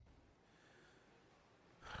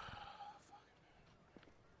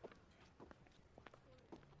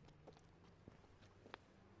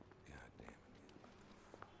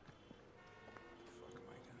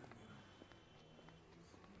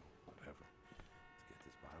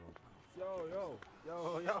Yo.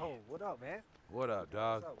 What up, man? What up,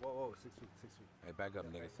 dog? What's up? Whoa, 6 feet, 6 feet. Hey, back up,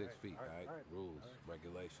 Yeah, nigga. right, 6 feet, all all right? right, Rules, all right.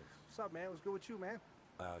 regulations. What's up, man? What's good with you, man?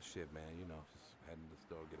 Oh, shit, man. You know, just heading to the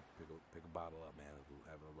store, pick a bottle up, man.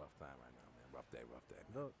 Having a rough time right now, man. Rough day, A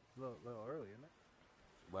man. little early, isn't it?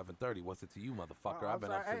 11:30. What's it to you, motherfucker? Oh, I've I'm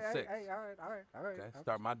been sorry. up since Hey, 6. all right. Okay?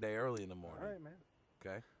 Start my day early in the All morning. right, man.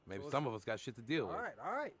 Okay? Maybe what's some up? of us got shit to deal with. All right.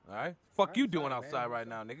 All right? Fuck right, you doing sorry, outside man. right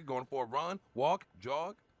now, nigga? Going for a run, walk,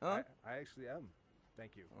 jog? Huh? I actually am.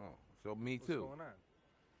 Thank you. Oh, so me What's too. going on?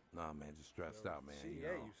 Nah, man, just stressed out, man. Gee, you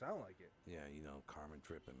yeah, know. you sound like it. Yeah, Carmen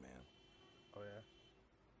tripping, man. Oh yeah.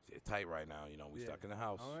 It's tight right now, we Yeah. stuck in the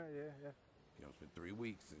house. All right, yeah. It's been 3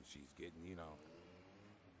 weeks and she's getting,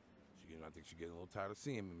 I think she's getting a little tired of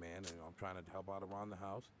seeing me, man. And I'm trying to help out around the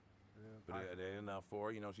house. But it ain't enough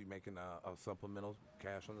for her. She's making a supplemental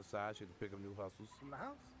cash on the side. She had to pick up new hustles. From the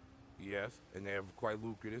house? Yes, and they're quite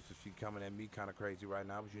lucrative. So she coming at me kind of crazy right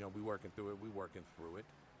now. But, we working through it. We working through it.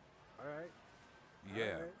 All right.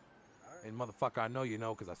 Yeah. All right. And motherfucker, I know you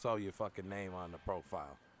know because I saw your fucking name on the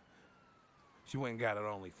profile. She went and got her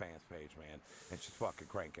OnlyFans page, man. And she's fucking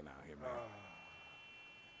cranking out here, man.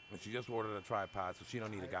 And she just ordered a tripod, so she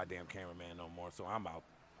don't need a goddamn cameraman no more, so I'm out.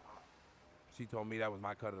 She told me that was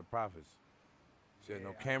my cut of the profits. She said,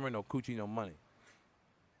 no camera, no coochie, no money.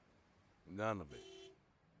 None of it.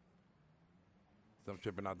 So I'm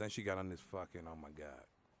tripping out. Then she got on this fucking, oh my God.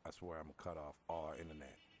 I swear I'm going to cut off all our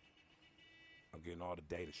internet. I'm getting all the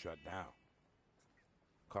data shut down.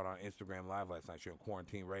 Caught her on Instagram Live last night. She on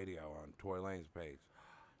Quarantine Radio on Tory Lane's page.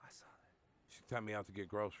 I saw that. She sent me out to get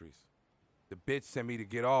groceries. The bitch sent me to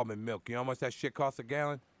get almond milk. You know how much that shit costs a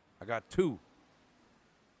gallon? I got 2.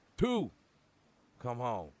 2. Come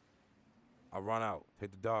home. I run out,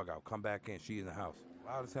 take the dog out, come back in. She in the house.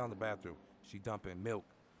 Loud as hell in the bathroom. She dumping milk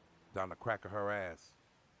down the crack of her ass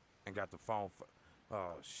and got the phone.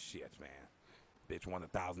 Oh, shit, man. Bitch won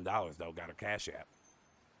 $1,000, though. Got her Cash App.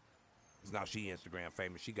 Now she Instagram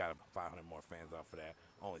famous. She got 500 more fans off of that.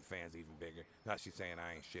 Only fans even bigger. Now she's saying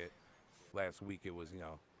I ain't shit. Last week it was,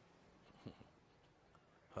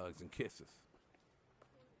 hugs and kisses.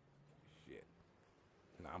 Shit.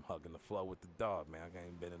 Now I'm hugging the floor with the dog, man. I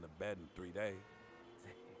ain't been in the bed in 3 days.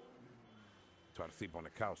 Try to sleep on the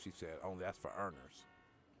couch. She said, only that's for earners.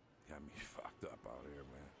 Got me fucked up out here,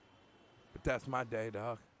 man. But that's my day,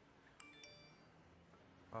 dog.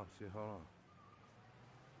 Oh, shit, hold on.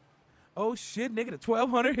 Oh, shit, nigga, the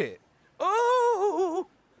 1200 hit. Oh!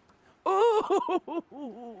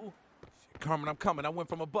 Oh! Shit, Carmen, I'm coming. I went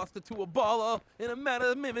from a buster to a baller in a matter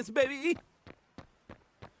of minutes, baby.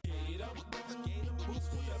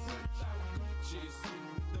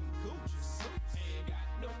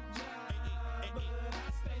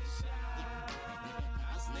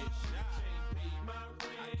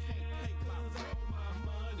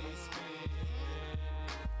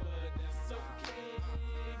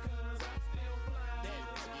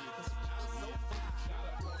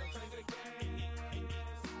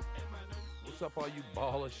 What's up, all you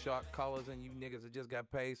baller shot callers and you niggas that just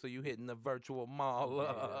got paid, so you hitting the virtual mall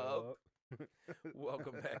up?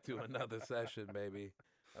 Welcome back to another session, baby.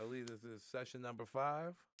 I believe this is session number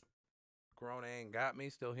 5. Corona ain't got me.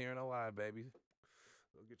 Still hearing alive, baby.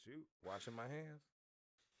 Look at you. Washing my hands.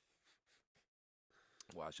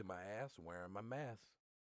 Washing my ass, wearing my mask.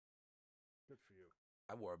 Good for you.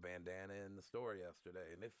 I wore a bandana in the store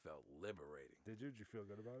yesterday, and it felt liberating. Did you feel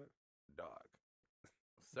good about it? Dog.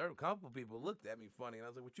 Certain couple people looked at me funny, and I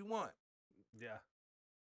was like, what you want? Yeah.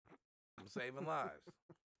 I'm saving lives.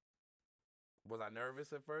 Was I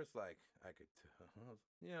nervous at first? Like, I could,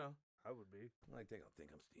 I would be. like, they gonna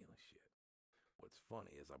think I'm stealing shit. What's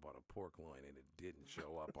funny is I bought a pork loin, and it didn't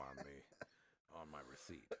show up on me, on my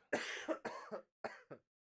receipt.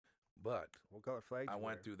 But What color flags? I you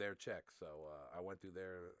went wear? through their check, so I went through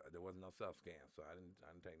there wasn't no self-scan, so I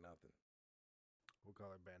didn't take nothing. What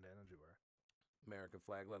color bandana did you wear? American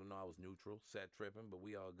flag, let them know I was neutral, set tripping, but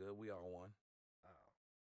we all good, we all won. Oh.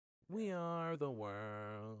 We are the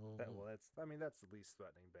world. That's the least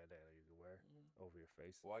threatening bandana you could wear over your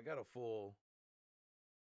face. Well, I got a full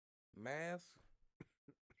mask,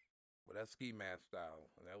 but that's ski mask style,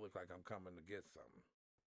 and that look like I'm coming to get something.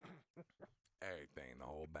 Everything, the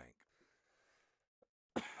whole bank.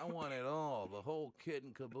 I want it all, the whole kit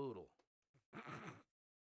and caboodle.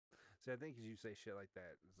 See, I think as you say shit like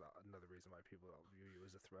that is another reason why people don't view you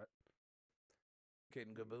as a threat. Kit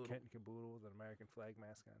and caboodle. Kit and caboodle with an American flag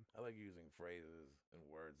mask on. I like using phrases and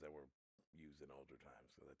words that were used in older times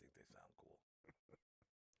because I think they sound cool.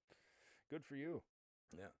 Good for you.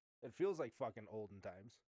 Yeah. It feels like fucking olden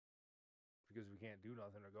times because we can't do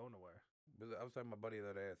nothing or go nowhere. But I was talking to my buddy the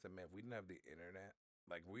other day. I said, man, if we didn't have the internet,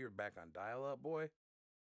 like we were back on dial-up, boy.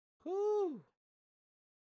 Whoo,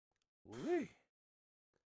 wee.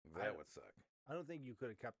 That would suck. I don't think you could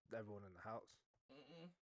have kept everyone in the house.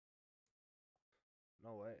 Mm-mm.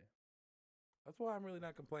 No way. That's why I'm really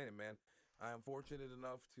not complaining, man. I am fortunate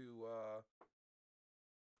enough to,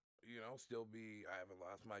 still be. I haven't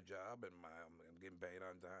lost my job, and I'm getting paid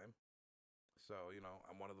on time. So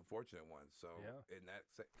I'm one of the fortunate ones. So in that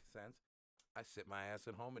sense, I sit my ass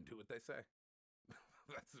at home and do what they say.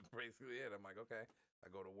 That's basically it. I'm like, okay,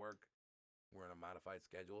 I go to work. We're in a modified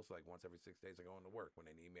schedule, so like once every 6 days I go into work. When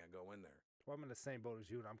they need me, I go in there. Well, I'm in the same boat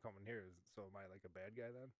as you, and I'm coming here. So am I like a bad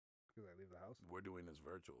guy then? Because I leave the house? We're doing this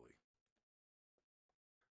virtually.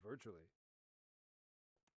 Virtually?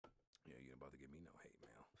 Yeah, you ain't about to give me no hate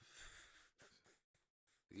mail.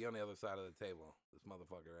 He on the other side of the table. This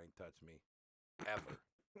motherfucker ain't touched me ever.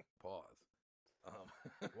 Pause.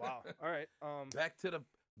 Wow. All right. Back to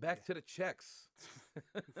the checks.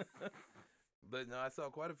 But no, I saw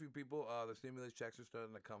quite a few people. The stimulus checks are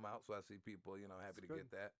starting to come out, so I see people, happy to get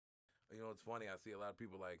that. It's funny. I see a lot of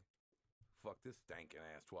people like, "Fuck this stinking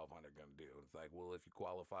ass $1,200 gonna do." It's like, well, if you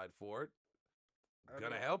qualified for it, it's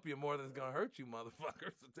gonna help you more than it's gonna hurt you,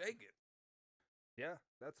 motherfucker. So take it. Yeah,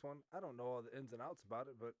 that's one. I don't know all the ins and outs about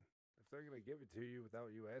it, but if they're gonna give it to you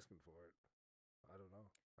without you asking for it, I don't know.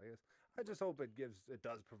 I just hope it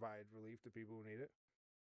does provide relief to people who need it.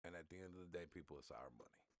 And at the end of the day, people, it's our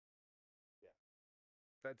money.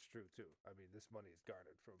 That's true too. I mean, this money is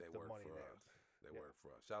garnered from They the work money for they us. have. They work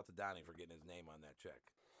for us. Shout out to Donnie for getting his name on that check.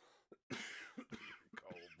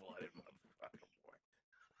 Cold-blooded motherfucker, boy.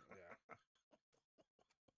 Yeah.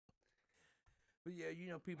 But yeah,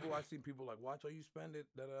 people. I've seen people like, watch how you spend it.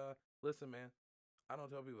 Listen, man, I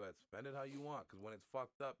don't tell people that spend it how you want, because when it's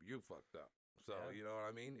fucked up, you fucked up. So you know what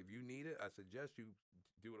I mean. If you need it, I suggest you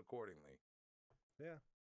do it accordingly. Yeah.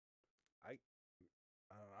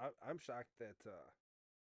 I'm shocked that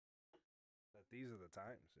these are the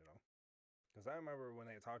times, because I remember when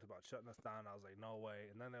they talked about shutting us down, I was like, no way.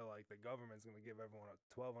 And then they're like, the government's gonna give everyone a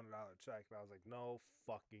 $1,200 check, and I was like, no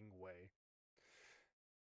fucking way.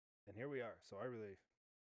 And here we are. So I really,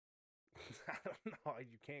 I don't know.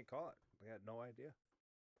 You can't call it. I got no idea.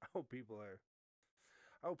 I hope people are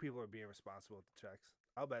being responsible with the checks.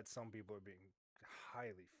 I'll bet some people are being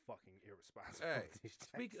highly fucking irresponsible with these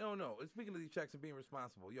checks. Speaking of these checks and being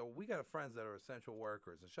responsible, we got friends that are essential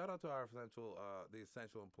workers, and shout out to our the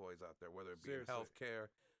essential employees out there, whether it be in healthcare,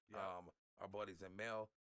 our buddies in mail,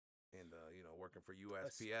 and working for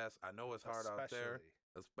USPS. I know it's hard out there,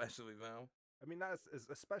 especially them. I mean, not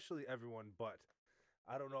especially everyone, but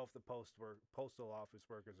I don't know if the postal office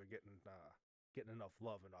workers are getting enough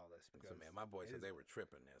love in all this. So, man, my boy said they were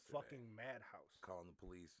tripping yesterday. Fucking madhouse. Calling the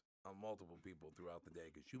police on multiple people throughout the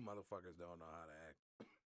day because you motherfuckers don't know how to act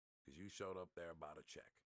because you showed up there about a check.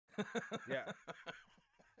 Yeah.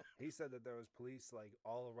 He said that there was police like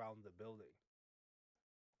all around the building,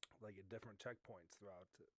 like at different checkpoints throughout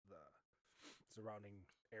the surrounding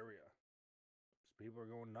area. So people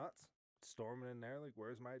are going nuts, storming in there like,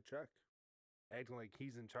 where's my check? Acting like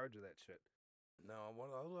he's in charge of that shit. No,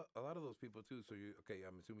 a lot of those people too. So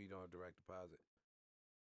I'm assuming you don't have direct deposit.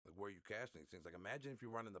 Like, where you cashing these things? Like, imagine if you're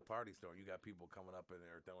running the party store and you got people coming up in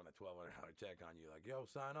there throwing a $1,200 check on you. Like, yo,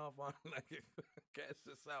 sign off on like cash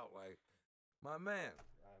this out. Like, my man,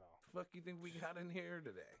 I know. What the fuck you think we got in here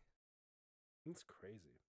today? It's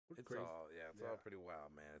crazy. It's all pretty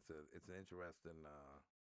wild, man. It's an interesting.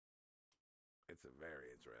 It's a very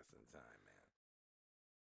interesting time, man.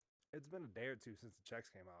 It's been a day or two since the checks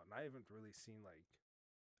came out, and I haven't really seen like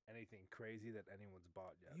anything crazy that anyone's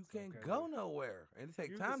bought yet. You can't go nowhere, and it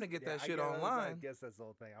takes time to get that shit I online. guess that's the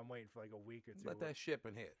whole thing. I'm waiting for like a week or two. Let that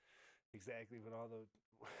shipping hit. Exactly, when all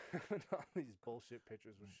these bullshit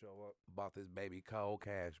pictures will show up. Bought this baby cold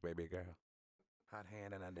cash, baby girl. Hot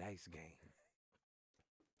hand in a dice game.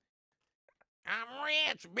 I'm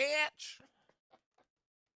rich, bitch.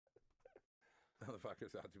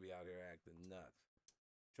 Motherfuckers ought to be out here acting nuts.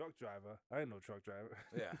 Truck driver. I ain't no truck driver.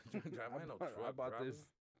 Yeah, truck driver. I ain't no truck driver. I bought this.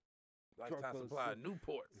 Lifetime supply of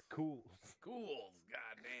Newports. Cool. Schools.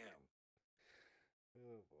 Goddamn.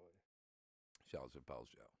 Oh, boy. Shout out to Pulse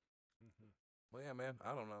Show. Mm-hmm. Well, yeah, man.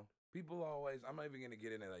 I don't know. People always, I'm not even going to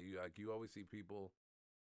get into that. You always see people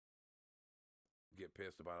get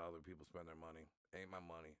pissed about how other people spend their money. Ain't my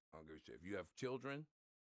money. I don't give a shit. If you have children,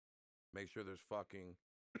 make sure there's fucking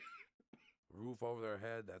roof over their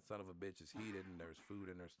head. That son of a bitch is heated, and there's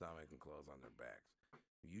food in their stomach and clothes on their backs.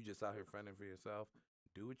 You just out here fending for yourself.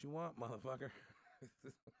 Do what you want, motherfucker.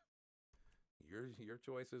 Your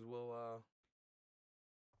choices will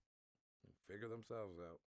figure themselves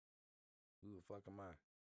out. Who the fuck am I?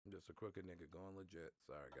 Just a crooked nigga going legit.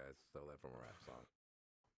 Sorry, guys. Stole that from a rap song.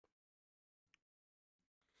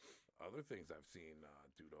 Other things I've seen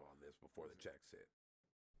due to all this before the checks hit.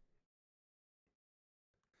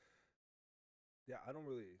 Yeah, I don't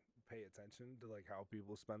really pay attention to like how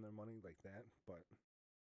people spend their money like that. But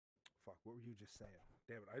fuck, what were you just saying?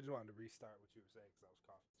 Damn it! I just wanted to restart what you were saying because I was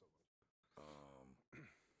coughing so much.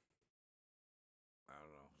 I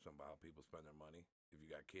don't know. Something about how people spend their money. If you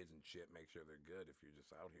got kids and shit, make sure they're good. If you're just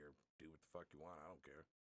out here, do what the fuck you want. I don't care.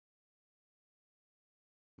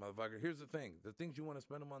 Motherfucker, here's the thing. The things you want to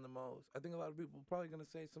spend them on the most, I think a lot of people are probably going to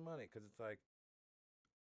save some money because it's like,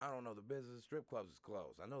 I don't know, the business, strip clubs is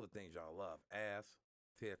closed. I know the things y'all love. Ass,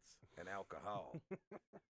 tits, and alcohol.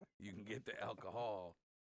 You can get the alcohol.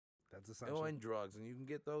 That's essential. And drugs, and you can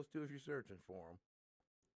get those too if you're searching for them.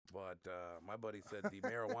 But my buddy said the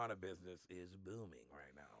marijuana business is booming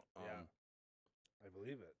right now. Yeah, I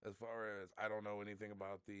believe it. As far as I don't know anything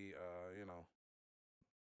about the,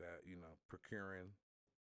 procuring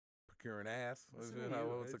ass. What's a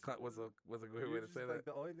great way to say that?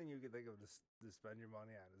 The only thing you can think of to spend your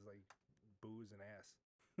money on is like booze and ass.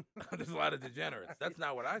 There's a lot of degenerates. That's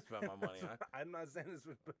not what I spend my money on. I'm not saying this.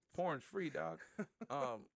 Porn's free, dog.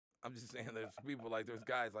 I'm just saying there's people like there's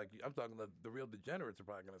guys like I'm talking the real degenerates are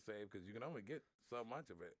probably gonna save because you can only get so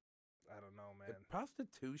much of it. I don't know, man. Is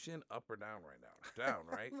prostitution up or down right now? Down,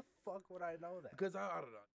 right? How the fuck would I know that? Because I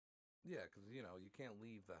don't know. Yeah, because you can't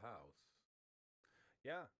leave the house.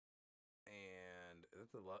 Yeah. And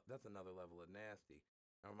that's another level of nasty.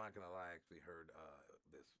 I'm not gonna lie. I actually heard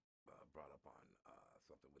this brought up on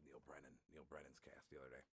something with Neil Brennan's cast the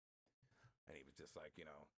other day, and he was just like, you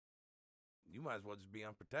might as well just be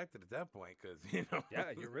unprotected at that point because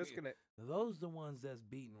yeah, you're risking it. Those the ones that's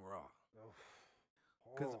beaten raw.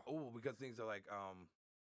 Because things are like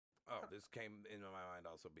this came into my mind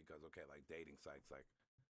also because like dating sites like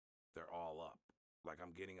they're all up. Like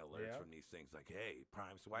I'm getting alerts from these things like, hey,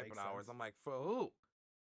 prime swiping hours. I'm like, for who?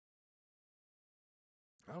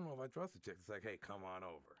 I don't know if I trust the chick. It's like, hey, come on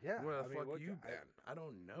over. Yeah. Where the fuck you been? I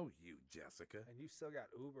don't know you, Jessica. And you still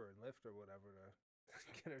got Uber and Lyft or whatever to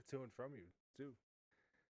get her to and from you, too.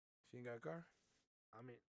 She ain't got a car? I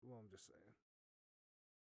mean, well, I'm just saying.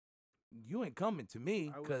 You ain't coming to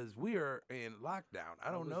me because we are in lockdown.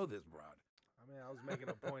 I don't know this broad. I mean, I was making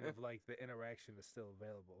a point of like the interaction is still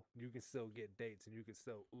available. You can still get dates and you can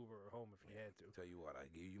still Uber her home if you had to. Tell you what, I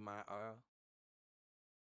give you my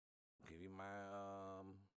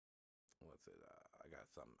what's it? I got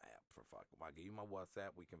some app for fucking. I give you my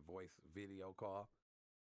WhatsApp. We can voice video call.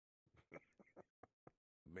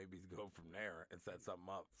 Maybe go from there and set something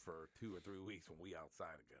up for 2 or 3 weeks when we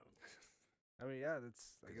outside again. I mean, yeah,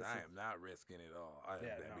 that's. Because I am not risking it all.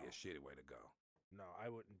 That'd be a shitty way to go. No, I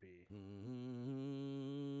wouldn't be.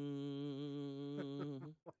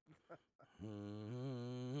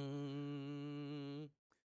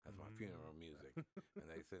 That's my funeral music. And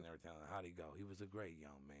they sitting there telling, how'd he go? He was a great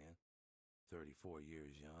young man, 34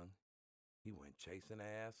 years young. He went chasing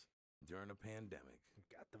ass during a pandemic.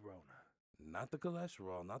 Got the Rona. Not the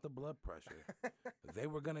cholesterol, not the blood pressure. They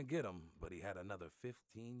were going to get him, but he had another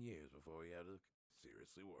 15 years before he had to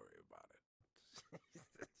seriously worry about it.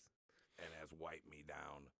 Jesus. And as Wipe Me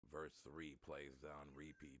Down, verse 3 plays on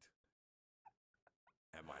repeat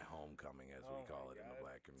at my homecoming, as we call it in the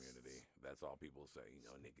black community. That's all people say.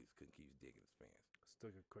 Niggas couldn't keep digging his pants.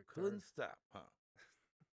 Took a quick Couldn't stop, huh?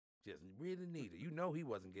 Just really needed. He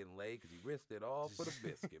wasn't getting laid because he risked it all for the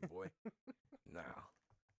biscuit, boy. No,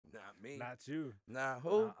 not me. Not you. Nah,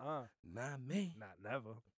 who? Not me. Not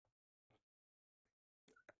never.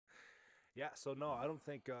 Yeah, so no, I don't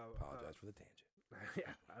think... apologize for the tangent.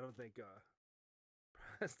 Yeah, I don't think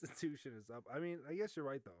prostitution is up. I mean, I guess you're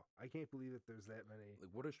right, though. I can't believe that there's that many...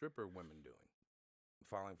 Like, what are stripper women doing?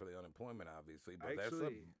 Filing for the unemployment, obviously. But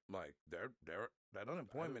actually, that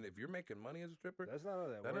unemployment, if you're making money as a stripper... That's not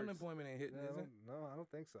how that works. Unemployment ain't hitting, is it? No, I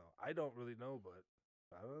don't think so. I don't really know, but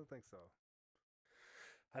I don't think so.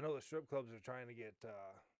 I know the strip clubs are trying to get...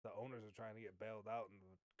 the owners are trying to get bailed out, and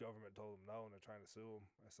the government told them no, and they're trying to sue them.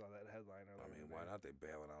 I saw that headline earlier. I mean, why not? They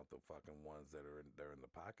bailing out the fucking ones that they're in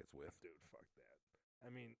the pockets with. Dude, fuck that. I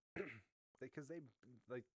mean, because they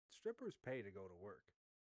like strippers pay to go to work.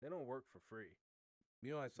 They don't work for free.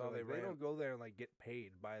 I saw they don't go there and like get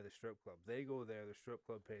paid by the strip club. They go there, the strip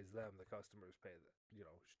club pays them, the customers pay them.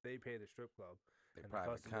 They pay the strip club. They're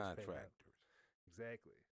private contractors.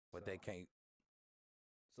 Exactly. But they can't.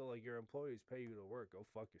 So, like, your employees pay you to work. Go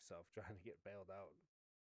fuck yourself trying to get bailed out.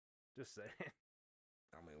 Just saying.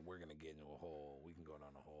 I mean, we're going to get into a whole... We can go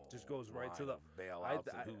down a whole... Just goes right to the... bailouts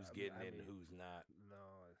and who's getting it and who's not.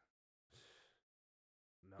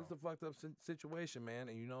 No. It's a fucked up situation, man.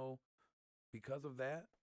 And you know, because of that,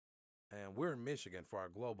 and we're in Michigan for our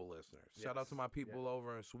global listeners. Shout out to Yes, my people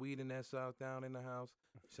over in Sweden that's out down in the house.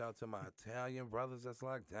 Shout out to my Italian brothers that's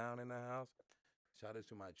like down in the house. Shout out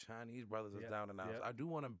to my Chinese brothers that's down in the house. I do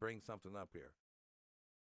want to bring something up here.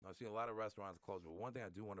 I see a lot of restaurants closed, but one thing I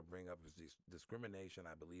do want to bring up is this discrimination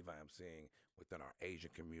I believe I am seeing within our Asian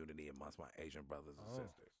community amongst my Asian brothers and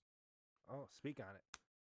sisters. Oh, speak on it.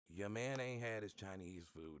 Your man ain't had his Chinese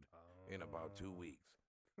food in about 2 weeks.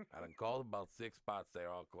 I done called about 6 spots. They're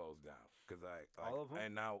all closed down. All of them?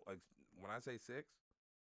 And now, when I say 6,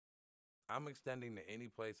 I'm extending to any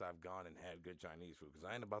place I've gone and had good Chinese food because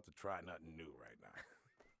I ain't about to try nothing new right now.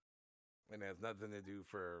 And it has nothing to do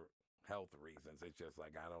for health reasons. It's just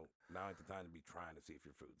like now ain't the time to be trying to see if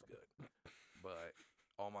your food's good. But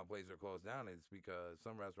all my places are closed down. It's because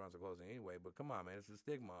some restaurants are closing anyway. But come on, man, it's a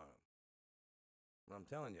stigma on 'em. I'm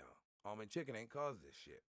telling y'all, almond chicken ain't caused this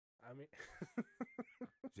shit. I mean,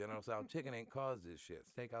 General Tso's chicken ain't caused this shit.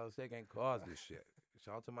 Steakhouse steak ain't caused this shit.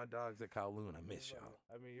 Shout out to my dogs at Kowloon. I miss y'all.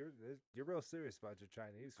 I mean, you're real serious about your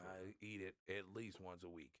Chinese food. I eat it at least once a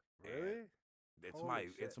week. Really?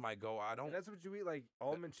 It's my go. I don't. And that's what you eat, like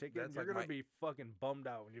almond chicken. that's You're like gonna be fucking bummed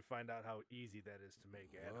out when you find out how easy that is to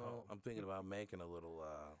make at home. I'm thinking about making a little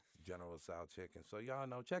General Tso chicken. So y'all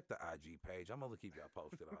know, check the IG page. I'm gonna keep y'all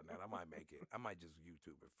posted on that. I might make it. I might just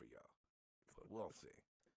YouTube it for y'all. But we'll see.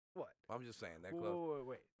 What? I'm just saying that.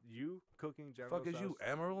 Wait. You cooking General Fuck is you, Tso's?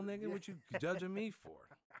 Emerald nigga? What you judging me for?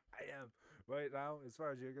 I am right now. As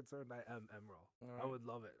far as you're concerned, I am Emerald. All I right. would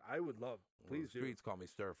love it. I would love. Please the do. streets call me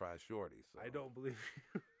stir fry shorty. So I don't believe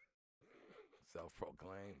you.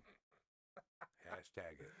 self-proclaimed.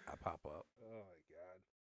 Hashtag it. I pop up. Oh my god.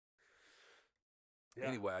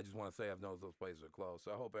 Anyway, I just want to say I've noticed those places are closed.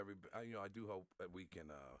 So I hope I do hope that we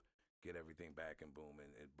can get everything back and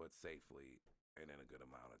booming, but safely and in a good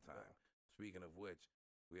amount of time. Speaking of which,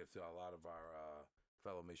 we have seen a lot of our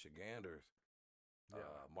fellow Michiganders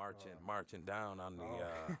marching down on the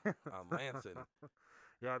on Lansing.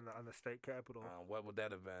 Yeah, on the state capitol. What would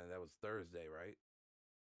that have been? That was Thursday, right?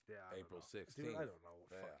 Yeah, I don't April know. 16th. Dude, I don't know what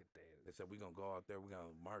Yeah. fucking day it They is. said we're gonna go out there. We're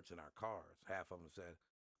gonna march in our cars. Half of them said,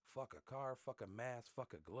 "Fuck a car, fuck a mask,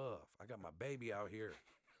 fuck a glove. I got my baby out here."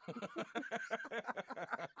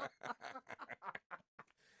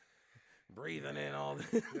 Breathing in all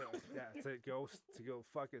this. yeah, to go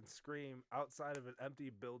fucking scream outside of an empty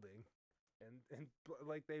building, and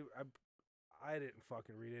like I didn't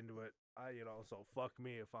fucking read into it. So fuck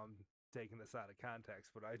me if I'm taking this out of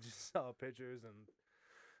context, but I just saw pictures and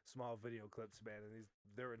small video clips, man, and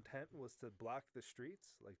their intent was to block the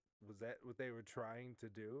streets. Like, was that what they were trying to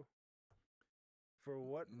do? For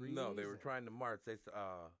what reason? No, they were trying to march. They,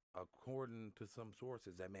 according to some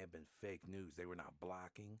sources, that may have been fake news. They were not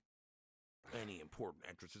blocking any important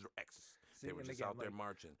entrances or exits. See, They were and just again, out there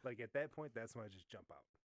marching. Like at that point, that's when I just jump out.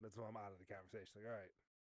 That's when I'm out of the conversation. Like, all right.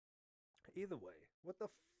 Either way, what the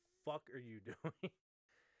fuck are you doing?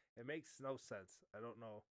 It makes no sense. I don't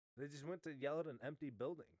know. They just went to yell at an empty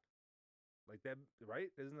building. Like that, right?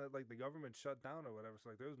 Isn't that like the government shut down or whatever? So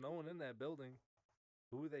like, there was no one in that building.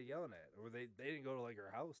 Who were they yelling at? Or they didn't go to like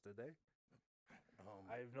her house, did they? I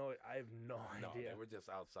have no No, idea. they were just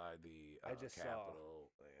outside the I just saw-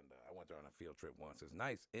 Capitol, and I went there on a field trip once. It's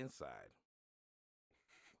nice inside.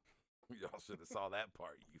 Y'all should have saw that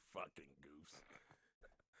part, you fucking goose.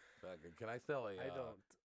 Fucking, can I tell a? I don't.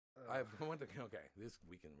 I went to. Okay,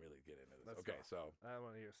 we can really get into this. Let's Okay, go. so I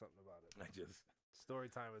want to hear something about it. I just.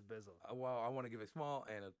 Story time with Bizzle. Well, I want to give a small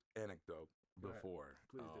anecdote Go ahead. before.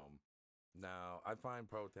 Please do. Now, I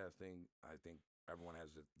find protesting. I think everyone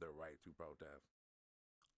has the right to protest.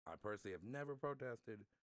 I personally have never protested.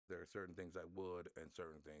 There are certain things I would, and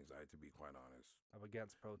certain things to be quite honest, I'm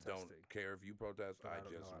against protesting. don't care if you protest. But I I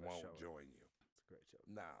don't just know how to won't show it. join you. It's a great show.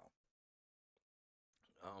 Now,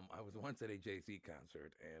 I was once at a Jay-Z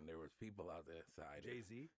concert, and there was people out there outside.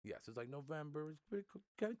 Jay-Z? Yes, it's like November. It's pretty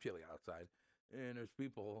kind of chilly outside, and there's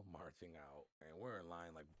people marching out, and we're in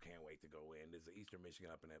line like can't wait to go in. There's Eastern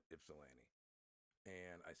Michigan up in Ypsilanti,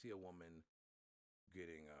 and I see a woman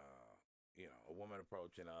getting a woman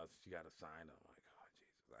approaching us. She got a sign. I'm like, oh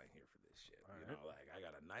Jesus, I ain't here for this shit. All You right. know, like I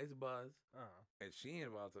got a nice buzz, and she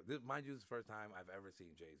ain't about to. Mind you, this is the first time I've ever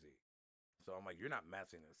seen Jay-Z. So I'm like, you're not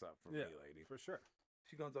messing this up for me, lady. For sure.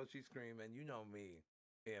 She comes up, she's screaming. You know me.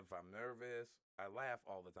 If I'm nervous, I laugh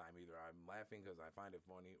all the time. Either I'm laughing because I find it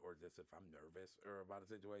funny, or just if I'm nervous or about a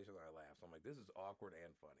situation, I laugh. So I'm like, this is awkward and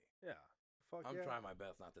funny. Yeah. fuck I'm yeah. trying my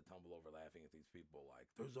best not to tumble over laughing at these people. Like,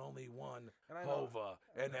 there's only one And I know- Hova,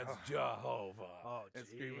 and that's Jehovah. Oh, And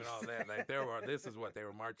screaming jeez. all that. Like, this is what they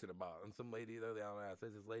were marching about. And some lady, the other day,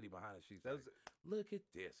 there's this lady behind us. She's That like, was- look at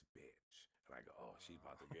this bitch. And I go, oh, she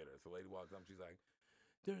about to get her. So the lady walks up, she's like,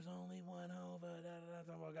 there's only one Hova. Da, da,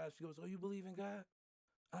 da. Oh my God. She goes, oh, you believe in God?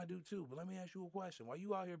 I do too. But let me ask you a question. Why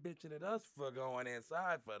you out here bitching at us for going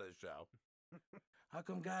inside for the show? How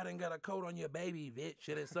come God ain't got a coat on your baby, bitch?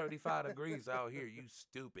 Shit, it's 35 degrees out here, you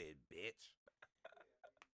stupid bitch.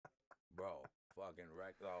 Bro, fucking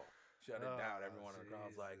wrecked. Oh, shut it down. Everyone in the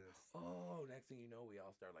crowd's like, Jesus. oh, next thing you know, we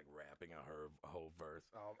all start like rapping a whole verse.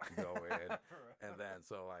 Oh, Go in. And then,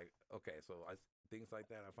 so like, okay, so things like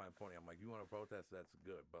that I find funny. I'm like, you want to protest? That's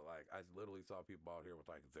good. But like, I literally saw people out here with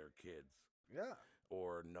like their kids yeah.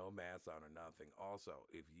 or no masks on or nothing. Also,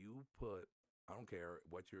 if you put, I don't care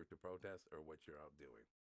what you're to protest or what you're out doing.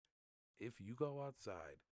 If you go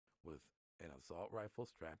outside with an assault rifle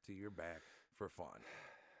strapped to your back for fun,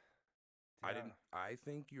 Yeah. I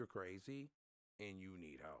think you're crazy and you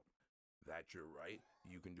need help. That's your right.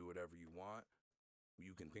 You can do whatever you want.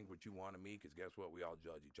 You can think what you want of me, because guess what? We all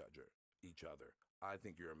judge each other. I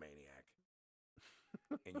think you're a maniac.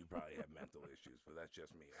 And you probably have mental issues, but that's just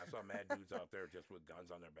me. I saw mad dudes out there just with guns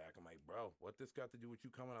on their back. I'm like, bro, what this got to do with you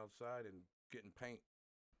coming outside and getting paint?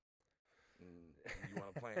 And you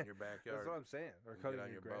want to play in your backyard? That's what I'm saying. Or and cutting get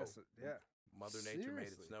on your your grass. boat. Yeah. Mother Nature made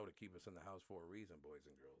it Seriously. snow to keep us in the house for a reason, boys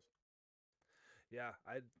and girls. Yeah,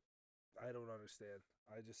 I don't understand.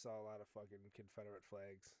 I just saw a lot of fucking Confederate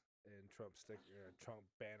flags and Trump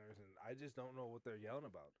banners, and I just don't know what they're yelling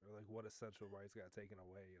about, or like what essential rights got taken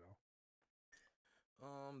away. You know?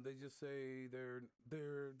 They just say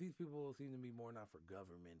these people seem to be more not for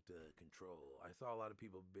government control. I saw a lot of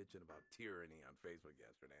people bitching about tyranny on Facebook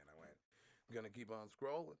yesterday, and I went, I'm gonna keep on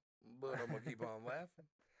scrolling, but I'm gonna keep on laughing.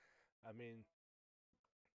 I mean,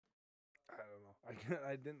 I don't know.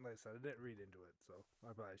 I didn't listen. I didn't read into it, so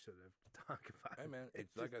I probably should have talked about Hey it. man, It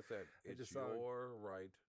it's like just- I said, I it's just saw- your right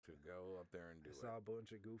to go up there and do I saw it. a bunch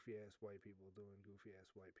of goofy ass white people doing goofy ass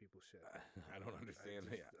white people shit. I don't understand.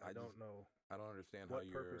 I don't know I don't understand how what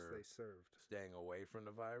purpose you're they served. staying away from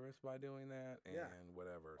the virus by doing that, and Yeah.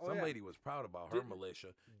 whatever. Oh, Some yeah. lady was proud about her Didn't-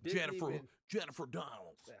 militia, didn't even- Jennifer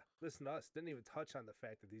Donalds. Yeah, listen to us. Didn't even touch on the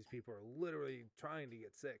fact that these people are literally trying to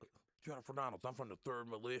get sick. Jennifer Donalds, I'm from the 3rd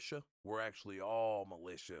Militia. We're actually all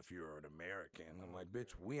militia if you're an American. I'm like,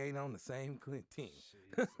 bitch, we ain't on the same team.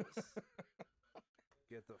 Jesus.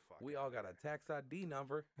 Get the fuck. We out all of got here. a tax ID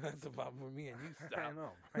number. That's the problem for me and you. Stop. I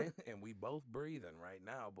know, right? And we both breathing right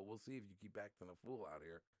now, but we'll see if you keep acting a fool out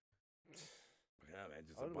here. Yeah, man,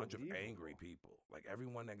 just a bunch of angry Unbelievable. people. Like,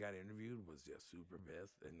 everyone that got interviewed was just super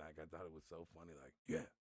pissed. And like, I thought it was so funny. Like, yeah,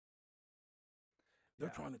 they're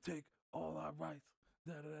Yeah. trying to take all our rights.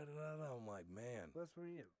 Da, da, da, da, da. I'm like, man, That's what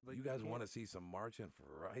you. Like, you guys want to see some marching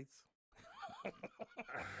for rights?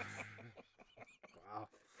 Wow.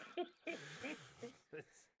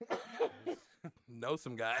 Know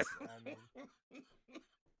some guys. I mean,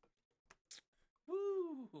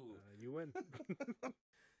 Woo! you win.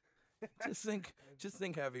 Just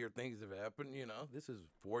think heavier things have happened. You know, this is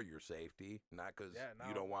for your safety, not because Yeah,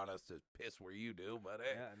 you now- don't want us to piss where you do. But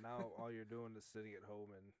hey, Yeah, now all you're doing is sitting at home,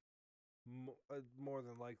 and more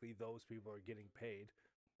than likely those people are getting paid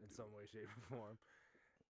in some way, shape, or form.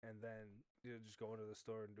 And then you're just going to the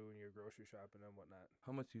store and doing your grocery shopping and whatnot.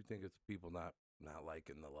 how much do you think it's people not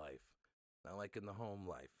liking the life, not liking the home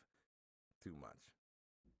life, too much?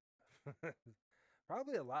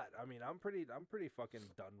 Probably a lot. I mean, I'm pretty fucking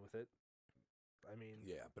done with it. I mean,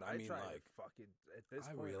 Yeah, but I mean, try to like, fucking at this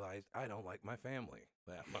I point. realized I don't like my family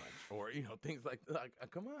that much, or things like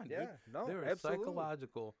come on, Yeah, dude. no, There are absolutely.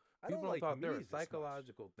 psychological. I don't People like don't talk. There me are this much.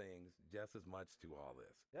 psychological things just as much to all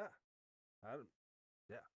this. Yeah, I don't.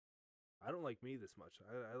 Yeah, I don't like me this much.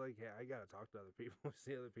 I gotta talk to other people,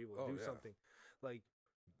 see other people, Oh, do yeah. something. Like,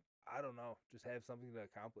 I don't know, just have something to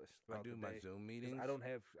accomplish. I throughout do the my day. Zoom 'Cause meetings. I don't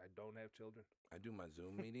have children. I do my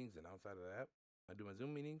Zoom meetings, and outside of that, I do my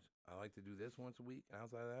Zoom meetings. I like to do this once a week, and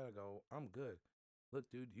outside of that, I go, I'm good. Look,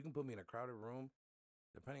 dude, you can put me in a crowded room,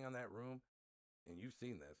 depending on that room, and you've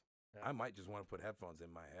seen this. Yeah. I might just want to put headphones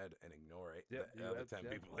in my head and ignore it. Yep, the you other have- 10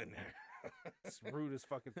 yeah. people in there. It's the rudest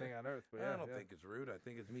fucking thing on earth. But yeah, I don't yeah. think it's rude. I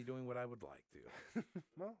think it's me doing what I would like to.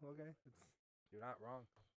 Well, okay, you're not wrong.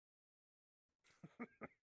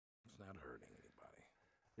 It's not hurting anybody.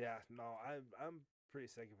 Yeah, no, I'm pretty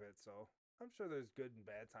sick of it. So I'm sure there's good and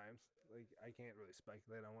bad times. Like, I can't really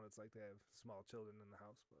speculate on what it's like to have small children in the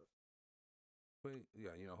house, but But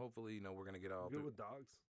yeah, hopefully, we're gonna get all I'm good through. with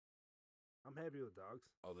dogs. I'm happy with dogs.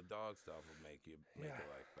 Oh, the dog stuff will make Yeah. your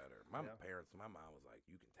life better. My Yeah. mom was like,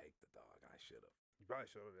 "You can take the dog." I should have. You probably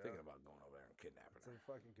should have. Yeah. Thinking about going over there and kidnapping It's her. a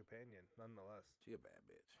fucking companion, nonetheless. She a bad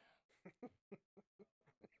bitch.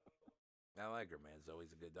 I like her, man.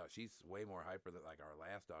 Zoe's a good dog. She's way more hyper than like our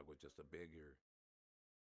last dog was just a bigger,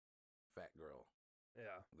 fat girl.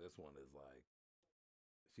 Yeah. This one is like,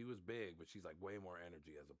 she was big, but she's like way more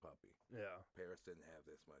energy as a puppy. Yeah. Paris didn't have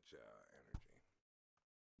this much energy.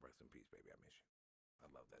 Rest in peace, baby. I miss you. I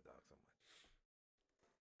love that dog so much.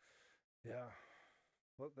 Yeah.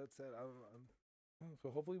 Well, that's it. So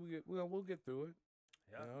hopefully we'll get through it.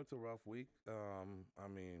 Yeah. You know, it's a rough week. I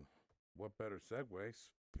mean, what better segue?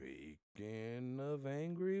 Speaking of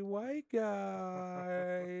angry white guys.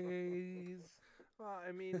 Well,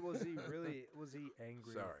 I mean, was he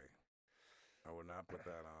angry? Sorry. I would not put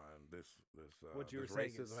that on. This What you this were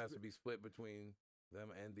saying racism is- has to be split between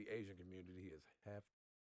them and the Asian community. He is half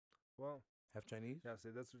Chinese. Yeah, see,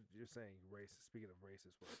 that's what you're saying. Racist. Speaking of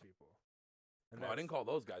racist white people. And Well, I didn't call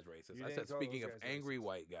those guys racist. You I didn't said call speaking those of guys angry racist.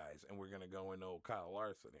 white guys, and we're gonna go into Kyle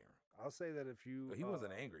Larson here. I'll say that if you, But he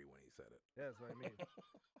wasn't angry when he said it. Yeah, that's what I mean.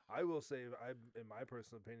 I will say, in my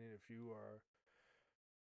personal opinion, if you are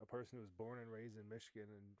a person who was born and raised in Michigan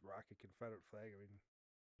and rock a Confederate flag, I mean,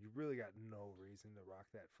 you really got no reason to rock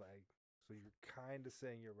that flag. So you're kind of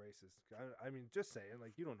saying you're racist. I mean, just saying,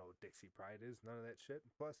 like, you don't know what Dixie Pride is, none of that shit.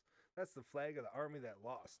 Plus, that's the flag of the army that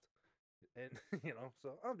lost. And,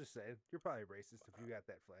 so I'm just saying, you're probably racist if you got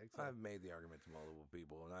that flag. So. I've made the argument to multiple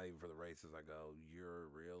people, not even for the racists. I go, your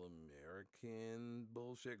real American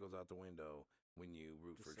bullshit goes out the window when you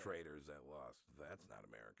root Just for saying. traitors that lost. That's not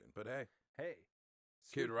American. But hey, Hey.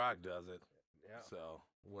 Kid Rock does it. Yeah. So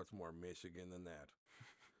what's more Michigan than that?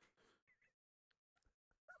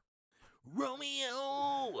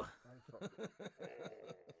 Romeo! I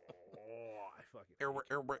fucking.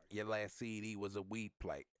 Your last CD was a weed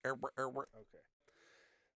plate. Okay.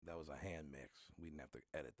 That was a hand mix. We didn't have to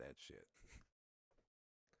edit that shit.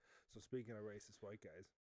 So speaking of racist white guys.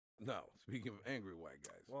 No, speaking of angry white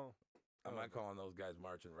guys. Well, I'm not calling those guys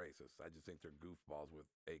marching racists. I just think they're goofballs with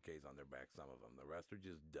AKs on their back, some of them. The rest are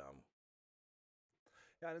just dumb.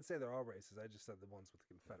 Yeah, I didn't say they're all racist. I just said the ones with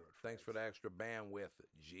the Confederate flags. Thanks for the extra bandwidth,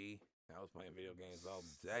 G. I was playing video games all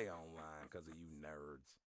day online because of you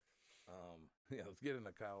nerds. Yeah, let's get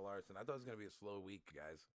into Kyle Larson. I thought it was going to be a slow week,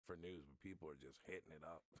 guys, for news, but people are just hitting it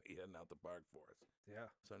up, hitting out the park for us. Yeah.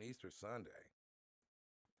 So on Easter Sunday,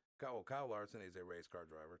 Kyle Larson is a race car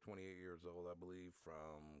driver, 28 years old, I believe,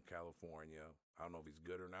 from California. I don't know if he's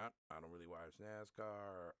good or not. I don't really watch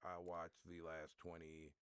NASCAR. I watch the last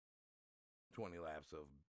 20 laps of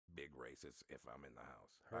big races if I'm in the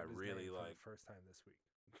house. Heard I his really name for like. the first time this week.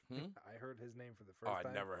 Hmm? I heard his name for the first Oh, time.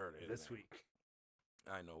 I'd never heard of his this name. week.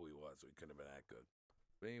 I know who he was, so he couldn't have been that good.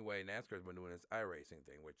 But anyway, NASCAR's been doing this iRacing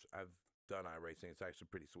thing, which I've done iRacing. It's actually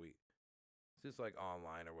pretty sweet. It's just like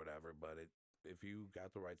online or whatever, but if you got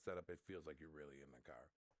the right setup, it feels like you're really in the car.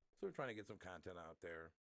 So we're trying to get some content out there,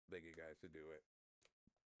 beg you guys to do it.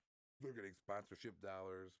 We're getting sponsorship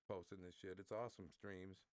dollars, posting this shit. It's awesome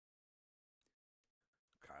streams.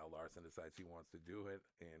 Kyle Larson decides he wants to do it,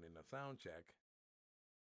 and in a sound check,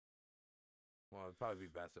 well, it'd probably be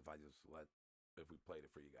best if we played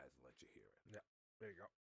it for you guys and let you hear it. Yeah, there you go.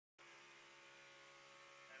 I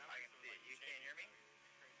can see it. You can't hear me?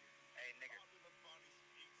 Hey, nigger.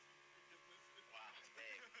 Wow,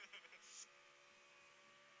 big.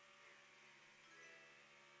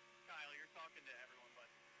 Kyle, you're talking to everyone, but.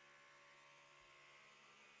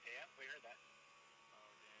 Yeah, we heard that.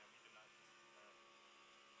 Oh, damn. You did not just.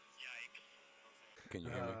 Yikes. Can you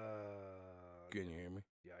hear me? Can you hear me?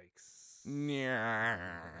 Yikes.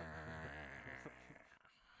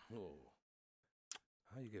 Oh.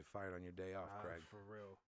 How you get fired on your day off, Craig? For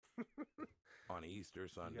real. On Easter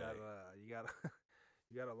Sunday. You got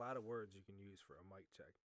you got a lot of words you can use for a mic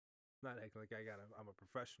check. Not acting like I'm a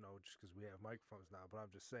professional just because we have microphones now, but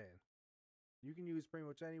I'm just saying. You can use pretty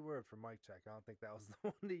much any word for mic check. I don't think that was the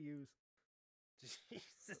one to use.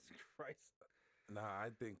 Jesus Christ. Nah, I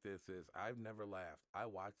think this is. I've never laughed. I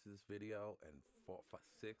watched this video and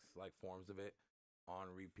 6 forms of it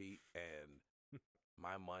on repeat, and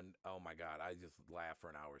oh my God, I just laughed for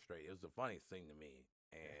an hour straight. It was the funniest thing to me,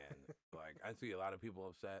 and I see a lot of people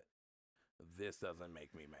upset. This doesn't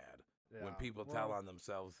make me mad. Yeah, When people tell on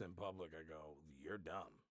themselves in public, I go, "You're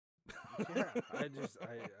dumb." Yeah, I've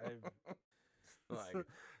Like,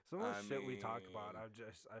 some of the I shit we talk about,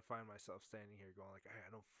 mean- I find myself standing here going like, I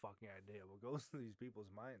had no fucking idea what goes through these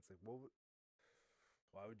people's minds. Like,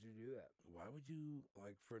 why would you do that? Why would you,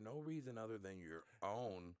 for no reason other than your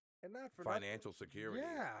own And not for nothing. financial security.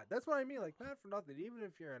 Yeah, that's what I mean. Like, not for nothing. Even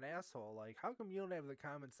if you're an asshole, like, how come you don't have the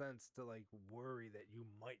common sense to like worry that you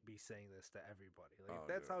might be saying this to everybody? Like, Oh, if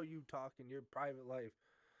that's dude. how you talk in your private life,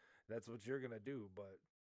 that's what you're gonna do. But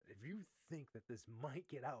if you think that this might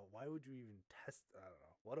get out, why would you even test? I don't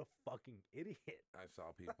know. What a fucking idiot. I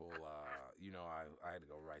saw people, I had to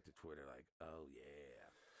go right to Twitter like, oh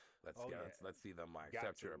yeah, Oh, yeah. let's see them Got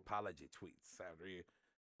accept your to. apology tweets after you.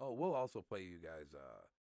 Oh, we'll also play you guys.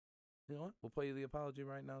 You know what? We'll play you the apology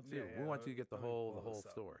right now too. Yeah, We want you to get the let me whole pull this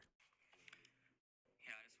up. story.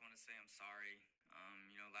 Yeah, I just want to say I'm sorry.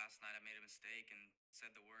 Last night I made a mistake and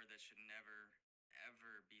said the word that should never,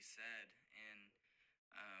 ever be said. And,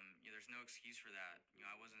 there's no excuse for that.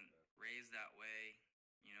 I wasn't raised that way.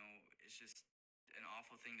 It's just an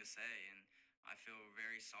awful thing to say. And I feel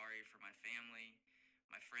very sorry for my family,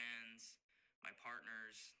 my friends, my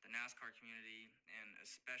partners, the NASCAR community, and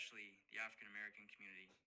especially the African American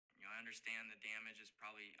community. I understand the damage is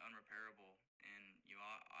probably unrepairable, and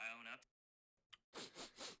I own up.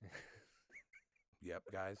 Yep,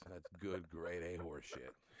 guys, that's good, grade A horse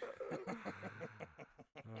shit.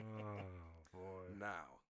 Oh boy.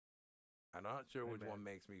 Now, I'm not sure Hey, which man. one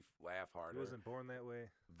makes me laugh He harder, wasn't born that way.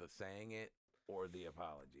 the saying it or the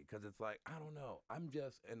apology, because it's like, I don't know, I'm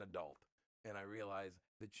just an adult, and I realize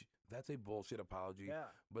that that's a bullshit apology. Yeah.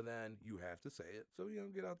 But then you have to say it, so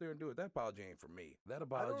get out there and do it. That apology ain't for me. That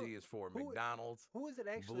apology is for who- McDonald's, Who is it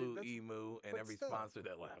actually? Blue that's- Emu, and but every still. sponsor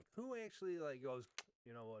that left. Who actually like goes?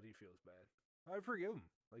 You know what? He feels bad. I forgive him.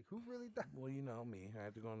 Like, who really does? Well, you know me. I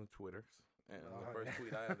had to go on the Twitters, and Oh, the first yeah.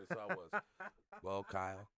 tweet I ever saw was, "Well,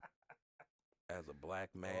 Kyle, as a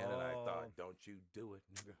black man," and I thought, Oh. "Don't you do it,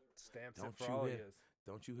 nigga. Stamps Don't it for you all hit- he is.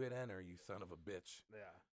 Don't you hit enter, you son of a bitch.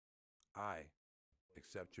 Yeah. I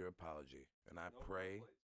accept your apology, and I pray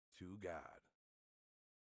to God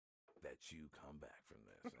that you come back from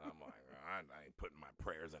this." And I'm like, I ain't putting my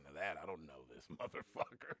prayers into that. I don't know this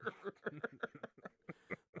motherfucker.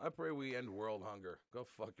 I pray we end world hunger. Go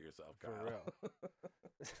fuck yourself, For Kyle.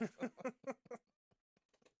 real.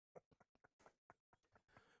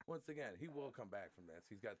 Once again, he will come back from this.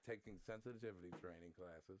 He's got taking sensitivity training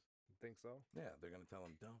classes. Think so? Yeah, they're gonna tell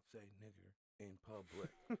him, "Don't say nigger in public."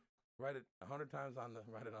 Write it 100 times on the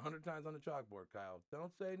chalkboard, Kyle.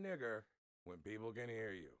 Don't say nigger when people can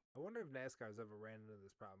hear you. I wonder if NASCAR's ever ran into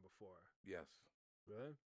this problem before. Yes.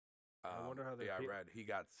 Really? I wonder how they Yeah, I pe- read he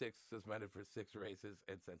got suspended for 6 races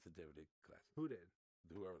and sensitivity classes. Who did?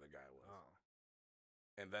 Whoever the guy was. Oh.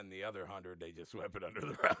 And then the other 100, they just swept it under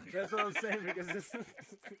the rug. That's what I was saying because this is.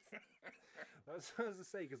 That's what I was to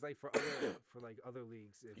say because like for other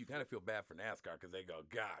leagues, if, You kind of feel bad for NASCAR because they go,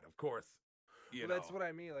 God, of course. You well, know. that's what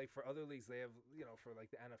I mean. Like for other leagues, they have for like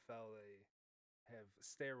the NFL, they have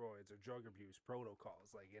steroids or drug abuse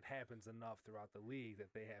protocols. Like it happens enough throughout the league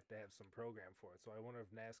that they have to have some program for it. So I wonder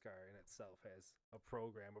if NASCAR in itself has a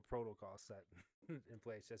program, a protocol set in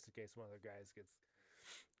place just in case one of their guys gets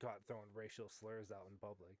caught throwing racial slurs out in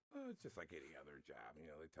public. It's just like any other job.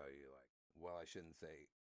 They tell you, like, well, I shouldn't say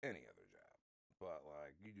any other job. But,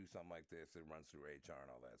 like, you do something like this, it runs through HR and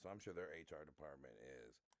all that. So I'm sure their HR department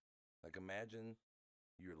is, like, imagine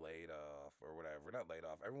you're laid off or whatever. Not laid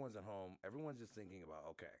off. Everyone's at home. Everyone's just thinking about,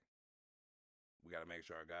 okay, we got to make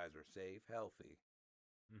sure our guys are safe, healthy,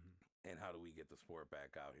 and how do we get the sport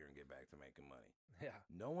back out here and get back to making money? Yeah.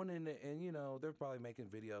 No one in the, and they're probably making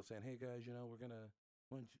videos saying, hey guys, we're gonna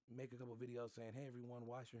make a couple videos saying, hey everyone,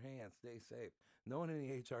 wash your hands, stay safe. No one in the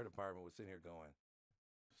HR department was sitting here going,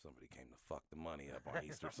 somebody came to fuck the money up on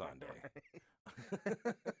Easter Sunday.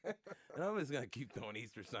 And I'm just gonna keep throwing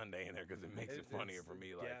Easter Sunday in there because it makes it funnier for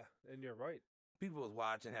me. Like, yeah, and you're right. people was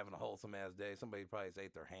watching, having a wholesome ass day. Somebody probably just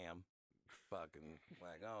ate their ham. Fucking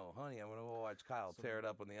like, oh honey, I'm gonna go watch Kyle tear it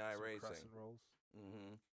up on the Some iRacing. crescent rolls.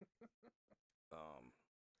 Mm-hmm.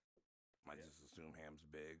 I just assume ham's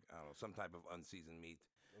big. I don't know, some type of unseasoned meat.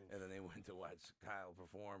 And then they went to watch Kyle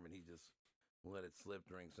perform, and he just let it slip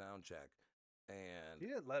during sound check. And He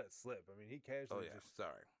didn't let it slip. I mean, he casually just.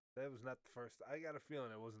 sorry. That was not the first. I got a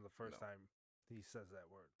feeling it wasn't the first No. time he says that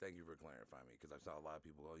word. Thank you for clarifying me, because I saw a lot of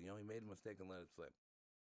people go, he made a mistake and let it slip.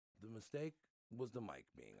 The mistake was the mic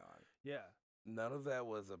being on. Yeah. None of that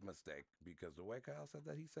was a mistake, because the way Kyle said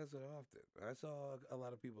that, he says it often. I saw a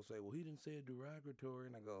lot of people say, well, he didn't say it derogatory.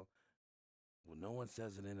 And I go, well, no one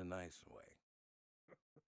says it in a nice way.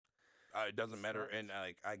 It doesn't matter. And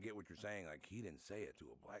I get what you're saying. Like, he didn't say it to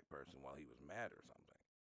a black person while he was mad or something.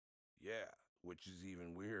 Yeah, which is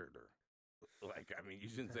even weirder. Like, I mean, you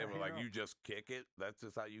shouldn't say, well, like, you just kick it. That's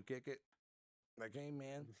just how you kick it. Like, hey,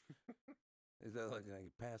 man. Is that like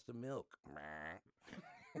pass the milk?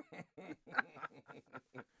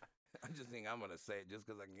 I just meaning I'm gonna say it just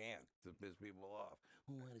because I can to piss people off.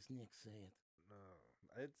 Why does Nick say it? No,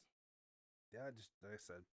 it's I just like I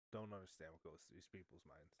said, don't understand what goes through these people's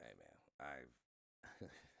minds. Hey man,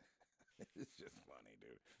 it's just funny,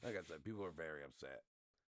 dude. Like I said, people are very upset.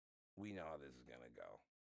 We know how this is gonna go.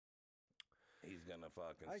 He's gonna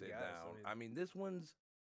fucking I sit guess, down. I mean- This one's.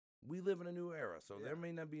 We live in a new era, so there Yeah.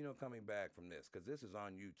 may not be no coming back from this because this is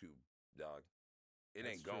on YouTube, dog. It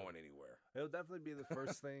That's ain't true. going anywhere. It'll definitely be the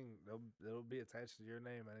first thing. It'll be attached to your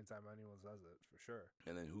name anytime anyone says it, for sure.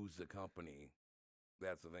 And then who's the company?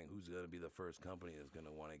 That's the thing. Who's gonna be the first company that's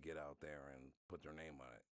gonna want to get out there and put their name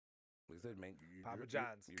on it? Like I said, man, Papa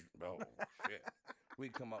John's. Oh shit,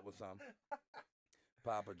 we'd come up with some.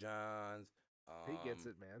 Papa John's. He gets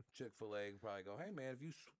it, man. Chick-fil-A probably go, hey man, if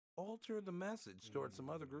you alter the message towards some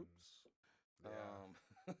other groups.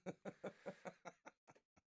 Yeah.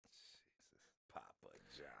 Papa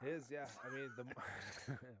John's. I mean, the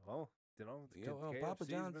well, Well, Papa KFC's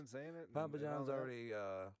John's been saying it. Papa and all John's that. already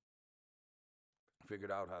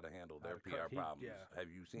figured out how to handle How their to cut PR heat, problems. yeah. Have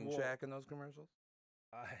you seen Well, Shaq in those commercials?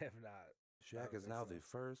 I have not. Shaq don't is think now so. the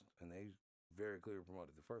first, and they very clearly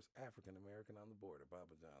promoted the first African American on the board at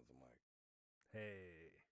Papa John's. I'm like,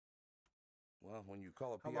 Hey, well, when you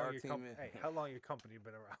call a how PR long your team in, hey, how long your company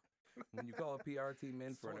been around? when you call a PR team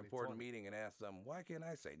in It's for an important 2020. meeting and ask them, why can't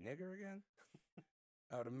I say nigger again?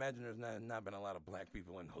 I would imagine there's not been a lot of black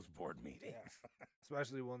people in those board meetings. Yeah.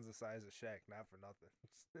 Especially ones the size of Shaq, not for nothing.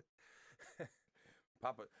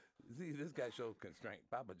 Papa, see, this guy shows constraint.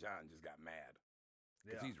 Papa John just got mad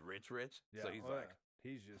because Yeah. he's rich, Yeah, so he's oh, like, yeah.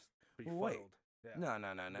 He's just Well, wait. befuddled. Yeah.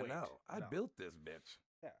 no. Wait, I no. built this bitch.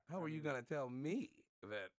 Yeah. How I are you mean, gonna tell me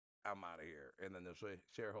that I'm out of here? And then the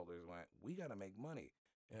shareholders went, we gotta make money,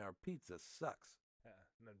 and our pizza sucks. Yeah.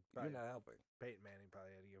 And then You're probably not helping. Peyton Manning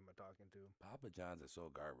probably had to give him a talking to. Papa John's is so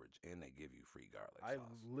garbage, and they give you free garlic I've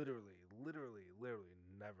sauce. literally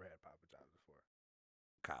never had Papa John's before.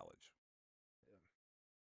 College.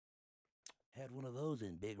 Yeah. Had one of those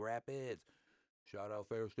in Big Rapids. Shout out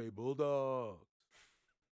Fair State Bulldogs.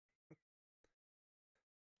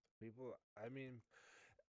 People, I mean,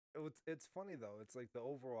 it's funny though. It's like the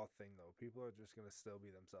overall thing though. People are just gonna still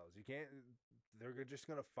be themselves. You can't. They're just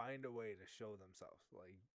gonna find a way to show themselves.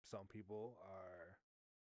 Like some people are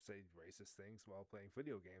say racist things while playing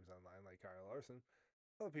video games online, like Kyle Larson.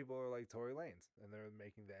 Other people are like Tory Lanez, and they're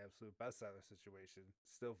making the absolute best out of the situation,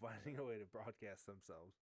 still finding a way to broadcast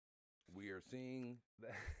themselves. We are seeing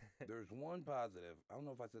there's one positive. I don't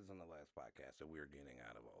know if I said this on the last podcast that we're getting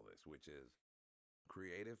out of all this, which is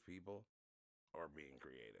creative people are being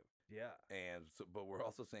creative. Yeah. And so, but we're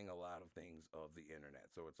also seeing a lot of things of the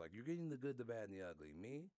internet. So it's like you're getting the good, the bad, and the ugly.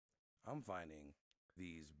 Me, I'm finding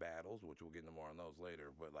these battles, which we'll get into more on those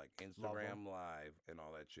later, but like Instagram Live and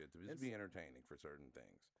all that shit to just be entertaining for certain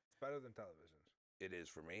things. It's better than television. It is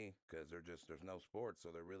for me because there's no sports,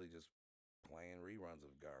 so they're really just playing reruns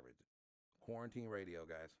of garbage. Quarantine radio,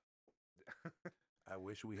 guys. I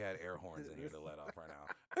wish we had air horns in here to let off right now.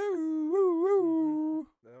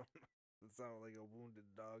 No, it sounded like a wounded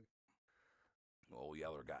dog. Old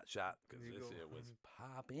Yeller got shot because There you this go. shit was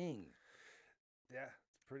popping. Yeah,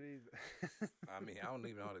 it's pretty. I mean, I don't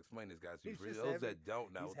even know how to explain this, guys. He's For just those having- that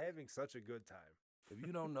don't know, He's having such a good time. if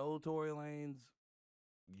you don't know Tory Lanez,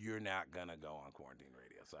 you're not gonna go on quarantine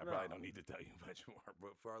radio. So I probably No. don't need to tell you much more.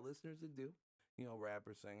 But for our listeners that do,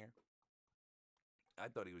 rapper, singer, I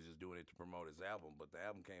thought he was just doing it to promote his album, but the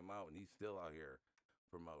album came out and he's still out here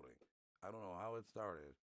promoting. I don't know how it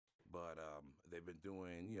started, but they've been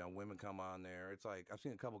doing, women come on there. It's like I've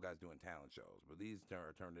seen a couple guys doing talent shows, but these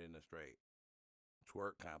are turned into straight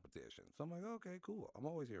twerk competition. So I'm like, okay, cool. I'm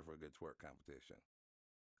always here for a good twerk competition.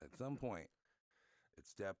 At some point, it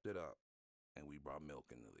stepped it up, and we brought milk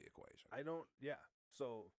into the equation. Yeah.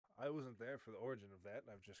 So I wasn't there for the origin of that,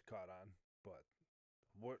 and I've just caught on. But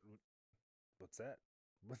what's that?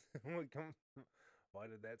 Why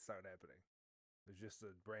did that start happening? It was just a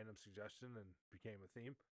random suggestion and became a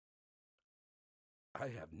theme. I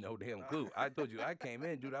have no damn clue. I told you, I came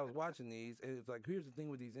in, dude, I was watching these, and it's like, here's the thing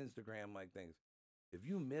with these Instagram-like things. If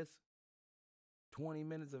you miss 20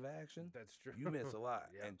 minutes of action, That's true. you miss a lot.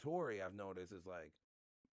 Yeah. And Tory, I've noticed, is like,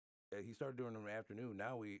 he started doing them in the afternoon.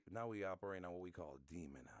 Now we operate on what we call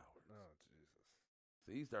demon hours. Oh Jesus.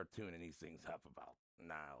 So you start tuning these things up about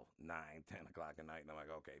now 9, 10 o'clock at night, and I'm like,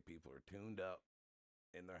 okay, people are tuned up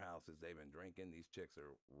in their houses. They've been drinking. These chicks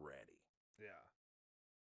are ready. Yeah.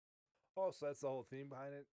 Oh, so that's the whole theme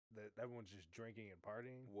behind it. That everyone's just drinking and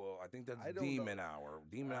partying. Well, I think that's I don't demon know. hour.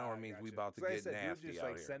 Demon hour means we about to Like I get said, you nasty just out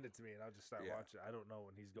like here. send it to me and I'll just start Yeah. watching. I don't know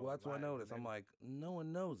when he's going. Well, that's what I live, noticed. and I'm then- like, no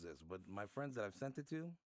one knows this, but my friends that I've sent it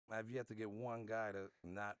to I've yet to get one guy to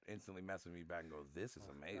not instantly message me back and go, "This is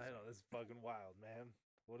amazing." I know, this is fucking wild, man.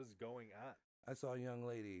 What is going on? I saw a young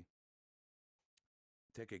lady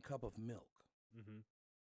take a cup of milk. Mm-hmm.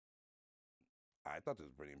 I thought this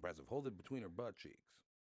was pretty impressive. Hold it between her butt cheeks.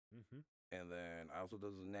 Mm-hmm. And then I also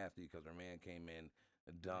thought this was nasty because her man came in,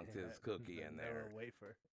 dunked his cookie in there,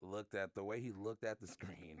 Wafer. looked at the way he looked at the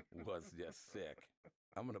screen was just sick.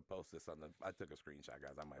 I'm going to post this on I took a screenshot,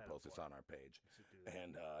 guys. I might post this on our page.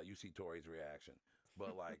 And you see Tori's reaction.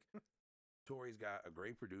 But, like, Tori's got a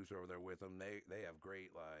great producer over there with him. They have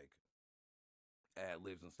great, like,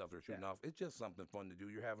 ad-libs and stuff they're shooting off. It's just something fun to do.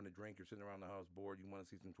 You're having a drink. You're sitting around the house bored. You want to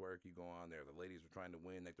see some twerk. You go on there. The ladies are trying to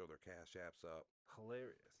win. They throw their cash apps up.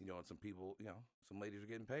 Hilarious. You know, and some people, some ladies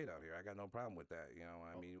are getting paid out here. I got no problem with that.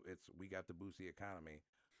 I mean, we got to boost the economy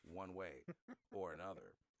one way or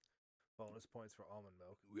another. Bonus points for almond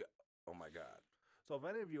milk. Oh, my God. So if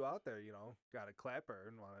any of you out there, got a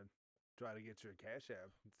clapper and want to try to get your cash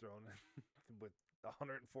app thrown in with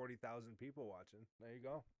 140,000 people watching, there you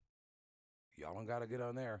go. Y'all don't got to get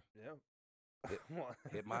on there. Yeah.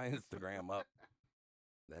 Hit my Instagram up.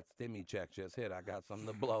 That stimmy check just hit. I got something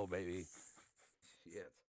to blow, baby.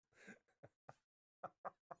 Shit.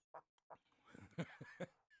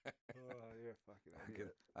 Oh, you're a fucking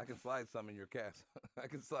idiot. I can slide some in your cash. I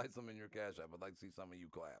can slide some in your cash app. I'd like to see some of you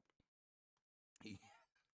clap.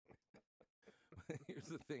 Here's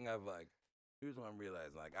the thing here's what I'm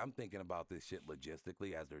realizing. Like, I'm thinking about this shit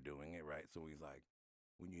logistically as they're doing it, right? So he's like,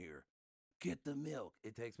 when you hear, "Get the milk,"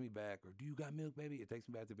 it takes me back, or "Do you got milk, baby?" It takes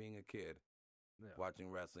me back to being a kid. Yeah. Watching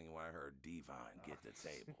wrestling, when I heard Divine get the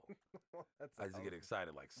table, I just get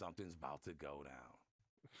excited, like something's about to go down.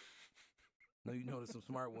 No, you notice some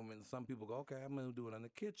smart women. Some people go, "Okay, I'm gonna do it in the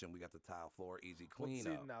kitchen. We got the tile floor, easy clean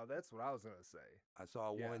up." Now that's what I was gonna say. I saw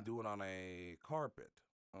a woman do it on a carpet.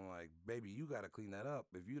 I'm like, "Baby, you got to clean that up.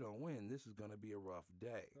 If you don't win, this is gonna be a rough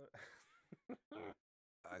day."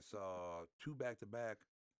 I saw 2 back-to-back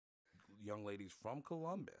young ladies from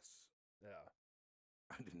Columbus. Yeah.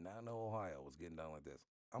 I did not know Ohio was getting done like this.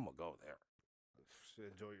 I'm going to go there.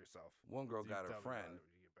 Enjoy yourself. One girl got her friend.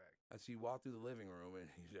 And she walked through the living room, and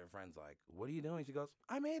her friend's like, "What are you doing?" She goes,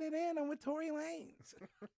 "I made it in. I'm with Tory Lanez.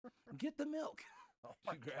 Get the milk."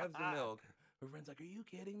 She grabs the milk. Her friend's like, "Are you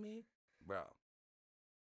kidding me?" Bro.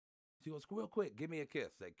 She goes, "Real quick, give me a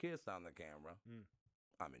kiss." They kissed on the camera.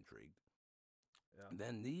 I'm intrigued. Yeah. And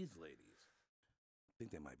then these ladies, I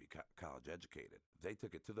think they might be college educated. They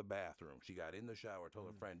took it to the bathroom. She got in the shower, told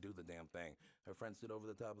her friend, "Do the damn thing." Her friend stood over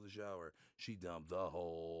the top of the shower. She dumped the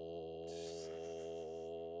whole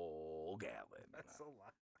gallon. That's a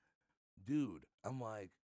lot. Dude, I'm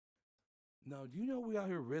like, no, do you know we out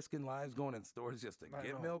here risking lives going in stores just to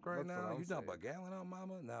get milk right now? You dump a gallon out,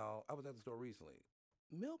 mama? Now, I was at the store recently.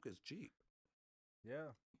 Milk is cheap.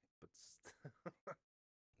 Yeah, but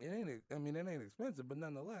it ain't expensive, but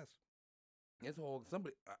nonetheless, it's all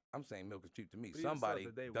somebody. I'm saying milk is cheap to me.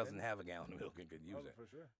 Somebody doesn't have a gallon of milk and could use it. For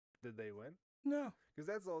sure. Did they win? No, because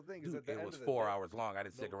that's the whole thing. Dude, it was 4 hours long. I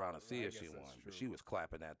didn't stick around to see if she won, but she was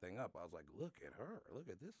clapping that thing up. I was like, "Look at her! Look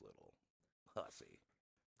at this little hussy."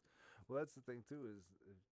 Well, that's the thing too. Is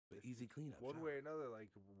the easy cleanup. One way or another,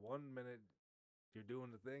 like 1 minute you're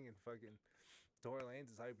doing the thing and fucking Tory Lanez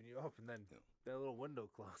is hyping you up, and then that little window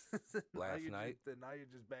closes. Last night, now you're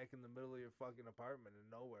just back in the middle of your fucking apartment in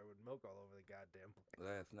nowhere with milk all over the goddamn place.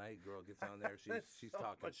 Last night, girl gets on there. She's so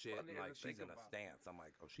talking shit and like she's in a stance. I'm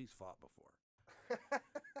like, "Oh, she's fought before."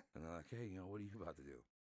 And they're like, "Hey, what are you about to do?"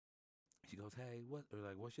 She goes, "Hey, what?" They're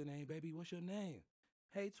like, "What's your name, baby? What's your name?"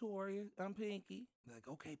 "Hey, Tori, I'm Pinky." They're like,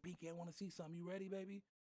 "Okay, Pinky, I want to see something. You ready, baby?"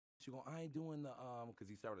 She go, "I ain't doing the because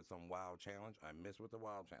he started some wild challenge. I miss what the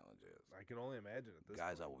wild challenge is." I can only imagine at this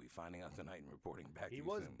guys. point. I will be finding out tonight and reporting back. He to you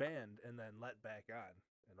was soon. banned and then let back on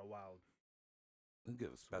in a wild. Let's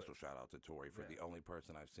give a special shout out to Tori for the only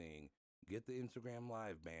person I've seen get the Instagram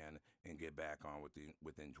live ban and get back on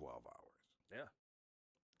within 12 hours. Yeah.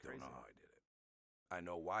 Don't know how I did it. I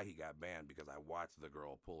know why he got banned because I watched the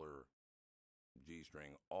girl pull her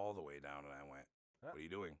G-string all the way down, and I went, "What are you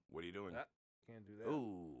doing? What are you doing?" Can't do that.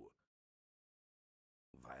 Ooh.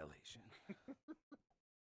 Violation.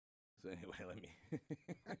 So anyway, let me.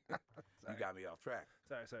 You got me off track.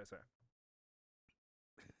 Sorry.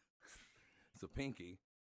 So Pinky,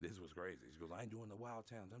 this was crazy. She goes, "I ain't doing the wild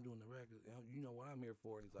towns. I'm doing the regular. You know what I'm here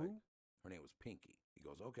for." And he's like, "Who?" Her name was Pinky. He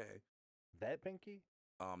goes, "Okay." That Pinky?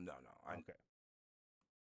 No. Okay.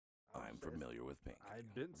 I'm familiar with Pinky. I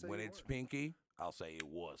didn't say when it's Pinky, I'll say it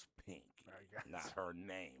was Pinky. Not her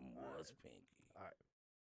name was Pinky. All right.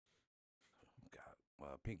 God.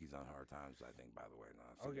 Well, Pinky's on hard times, I think, by the way. No,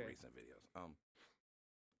 I've seen recent videos.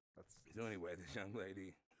 So anyway, this young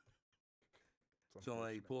lady It's So the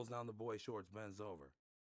lady unfortunate. pulls down the boy's shorts, bends over.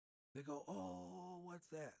 They go, "Oh, what's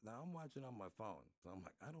that?" Now I'm watching on my phone, so I'm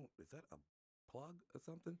like, is that a plug or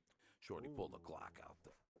something? Shorty pulled a Glock out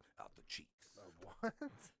the cheeks. What?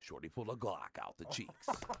 Shorty pulled a Glock out the cheeks.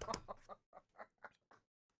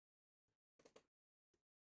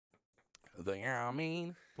 I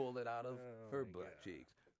mean, pulled it out of Oh her my butt God.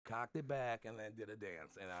 cheeks, cocked it back, and then did a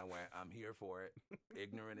dance. And I went, I'm here for it.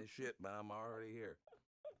 Ignorant as shit, but I'm already here.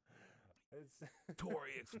 It's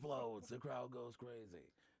Tori explodes. The crowd goes crazy.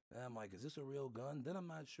 And I'm like, is this a real gun? Then I'm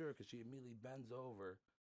not sure because she immediately bends over,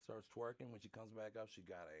 starts twerking. When she comes back up, she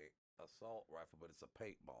got a assault rifle, but it's a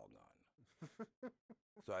paintball gun.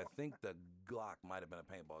 So I think the Glock might have been a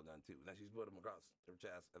paintball gun too. Then she's put him across her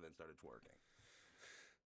chest and then started twerking.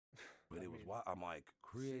 But I it was mean, wild. I'm like,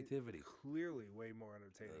 creativity. clearly way more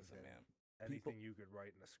entertaining Listen, than man. anything you could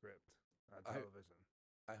write in a script on I- television.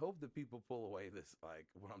 I hope that people pull away this, like,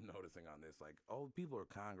 what I'm noticing on this, like, people are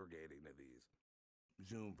congregating to these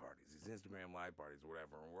Zoom parties, these Instagram live parties, or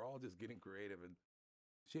whatever, and we're all just getting creative and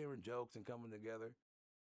sharing jokes and coming together.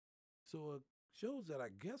 So it shows that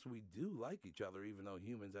I guess we do like each other, even though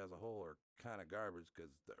humans as a whole are kind of garbage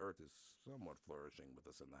because the earth is somewhat flourishing with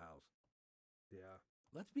us in the house. Yeah.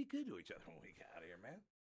 Let's be good to each other when we get out of here, man.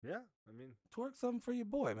 Yeah. I mean, Twerk something for your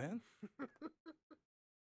boy, man.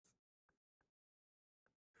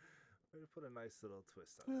 way to put a nice little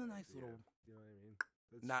twist on A that nice idea. little You know what I mean?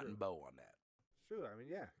 It's knot true. and bow on that. It's true. I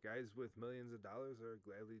mean, yeah, guys with millions of dollars are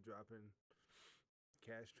gladly dropping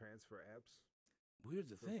cash transfer apps Well,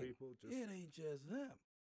 here's the for thing. people. Just It ain't just them.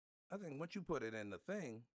 I think once you put it in the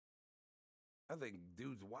thing, I think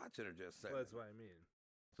dudes watching are just saying. well, that's what I mean.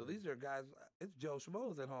 So these are guys. It's Joe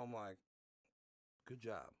Schmoes at home. Like, good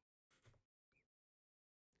job.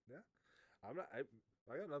 Yeah. I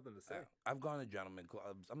got nothing to say. I've gone to gentlemen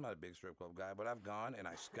clubs. I'm not a big strip club guy, but I've gone and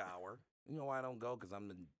I scour. You know why I don't go? Because I'm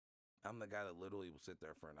the guy that literally will sit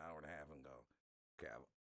there for an hour and a half and go, okay, I've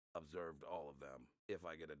observed all of them. If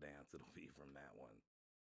I get a dance, it'll be from that one.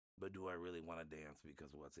 But do I really want to dance?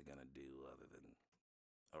 Because what's it gonna do other than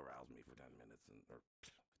arouse me for 10 minutes or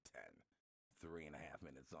 10, 3.5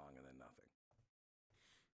 minute song and then nothing?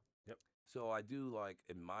 Yep. So I do like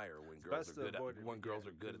admire when girls are good. When girls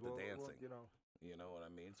are good at the dancing. You know what I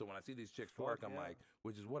mean? So when I see these chicks twerk, I'm like,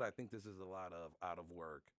 which is what I think this is a lot of out of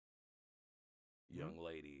work young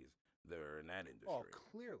ladies that are in that industry. Oh,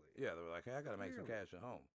 clearly. Yeah, they're like, hey, I got to make some Clearly. cash at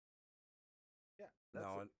home. Yeah.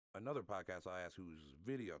 Now, another podcast I asked who's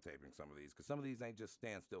videotaping some of these, because some of these ain't just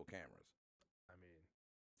standstill cameras. I mean,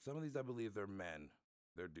 Some of these, I believe, they're men.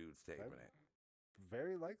 They're dudes taping it.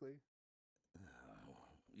 very likely.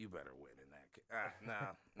 You better win in that case.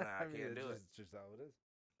 Nah, I can't do it. It's just how it is.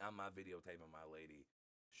 I'm not videotaping my lady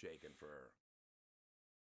shaking for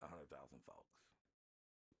 100,000 folks.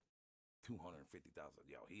 250,000.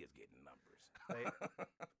 Yo, he is getting numbers.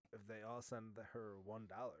 If they all send her $1,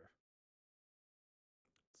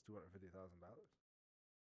 it's $250,000.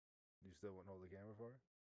 You still wouldn't hold the camera for her?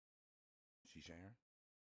 She sharing?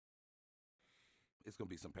 It's gonna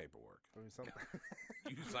be some paperwork. I mean, something.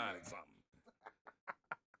 You signing something?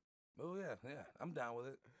 Oh yeah. I'm down with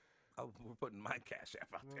it. We're putting my cash app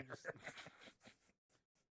out there.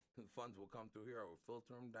 Funds will come through here. I will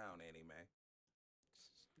filter them down, Annie Mae.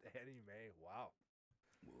 Annie Mae, wow.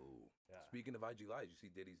 Whoa. Yeah. Speaking of IG Live, you see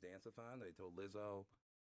Diddy's dance-a-thon? They told Lizzo,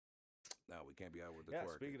 no, we can't be out with the Yeah,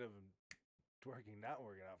 twerking. speaking of twerking not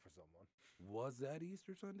working out for someone. Was that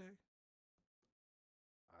Easter Sunday?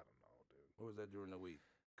 I don't know, dude. Or was that during the week?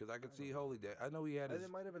 Because I could I see don't know. Holy Day. I know he had his It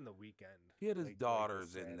might have been the weekend. he had his like the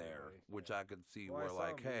daughters in there, Saturday, which yeah. I could see Well, I were saw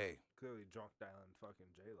like, him, he was hey, clearly drunk dialing fucking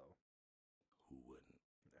J-Lo. who wouldn't?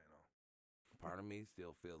 I know. Part of me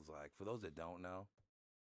still feels like, for those that don't know,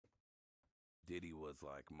 Diddy was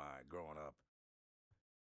like growing up,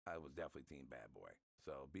 I was definitely Team Bad Boy.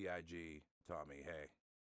 So B.I.G. taught me, hey,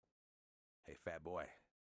 fat boy,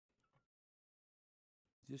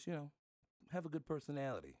 just, have a good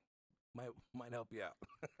personality. Might help you out.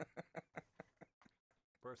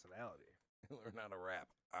 Personality. Learn how to rap.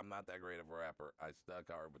 I'm not that great of a rapper. I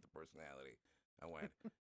stuck hard with the personality. I went,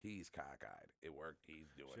 he's cockeyed. It worked.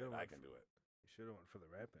 He's doing Should've it. I went can do it. You should have went for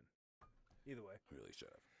the rapping. Either way. Really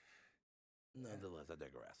should have. Nonetheless, I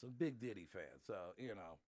digress. I'm a big Diddy fan, so, I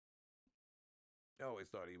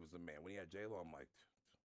always thought he was the man. When he had J-Lo, I'm like,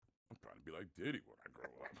 I'm trying to be like Diddy when I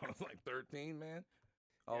grow up. I was like 13, man.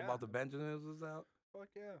 All Yeah. About the Benjamins was out. Fuck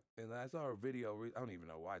yeah. And I saw a video. I don't even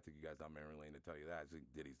know why I took you guys down memory lane to tell you that. I think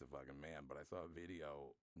Diddy's the fucking man. But I saw a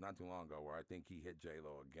video not too long ago where I think he hit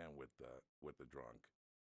J-Lo again with the drunk.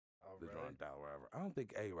 Oh, The really? drunk dial, whatever. I don't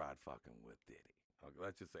think A-Rod fucking with Diddy. Okay,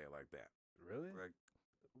 let's just say it like that. Really? Like,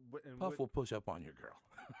 Puff will push up on your girl.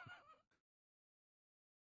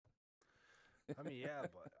 I mean, yeah,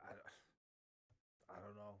 but I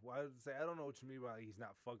don't know. Well, I would say I don't know what you mean by he's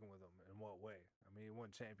not fucking with them. In what way? I mean, he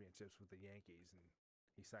won championships with the Yankees, and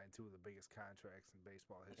he signed 2 of the biggest contracts in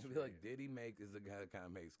baseball I history. feel like Diddy is the guy that kind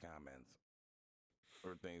of makes comments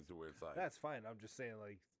or things to where it's like, That's fine. I'm just saying,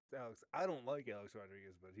 like Alex. I don't like Alex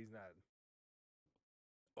Rodriguez, but he's not.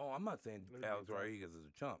 oh, I'm not saying What do you Alex mean, Tom? Rodriguez is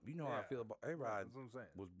a chump. You know how I Yeah. feel about A-Rod That's what I'm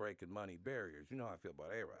saying. was breaking money barriers. You know how I feel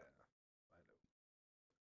about A-Rod. Yeah,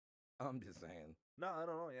 I know. I'm just saying. No, I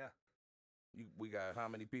don't know. Yeah. We got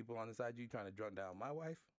how many people on this IG trying to run down my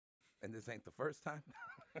wife? And this ain't the first time?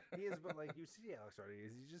 He is, but like you see Alex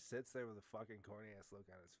Rodriguez, he just sits there with a fucking corny ass look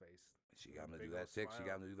on his face. She got him to Big do that old She smile.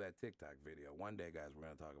 got him to do that TikTok video. One day, guys, we're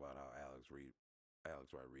gonna talk about how Alex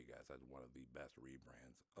Rodriguez has one of the best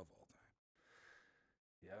rebrands of all time.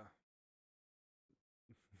 Yeah.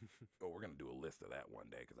 Oh, we're gonna do a list of that one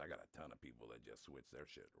day because I got a ton of people that just switch their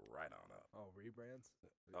shit right on up. Oh, rebrands.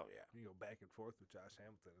 Oh yeah. You go back and forth with Josh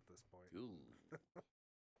Hamilton at this point. Ooh.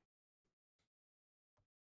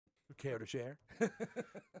 Care to share?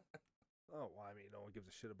 Oh, well, I mean, no one gives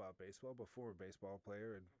a shit about baseball, but former baseball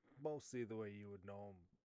player, and mostly the way you would know him,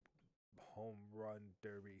 home run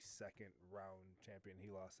derby second round champion. He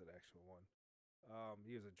lost that actual one.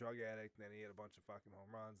 He was a drug addict, and then he had a bunch of fucking home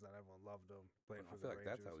runs, and everyone loved him. Played I for feel the like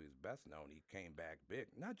that's Rangers. how he's best known. He came back big.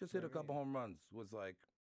 Not just hit I a couple mean- home runs. Was like,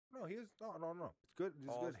 No, he was no. It's good. He's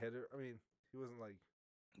a All- good hitter. I mean, he wasn't like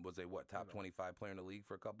was a what, top know. 25 player in the league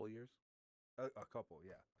for a couple of years? a couple,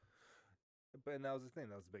 yeah. But and that was the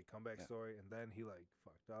thing. That was a big comeback Yeah. story. And then he like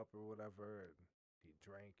fucked up or whatever, and he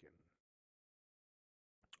drank and.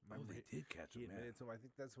 Oh, they did catch He him, man. admitted to him. I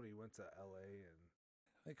think that's when he went to L.A. and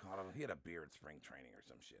They caught him. He had a beard spring training or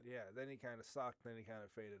some shit. yeah. Then he kind of sucked. Then he kind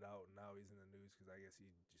of faded out, and now he's in the news because I guess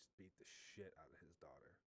he just beat the shit out of his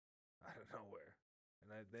daughter out of nowhere.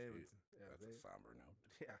 And they would, Jeez, yeah, That's a somber note.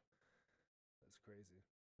 yeah, that's crazy.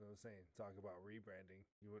 What I was saying, talk about rebranding.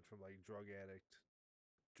 You went from like drug addict,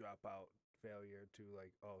 dropout, failure to like,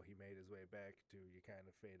 oh, he made his way back to you kind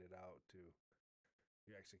of faded out to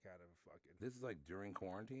you actually kind of fucking This is like during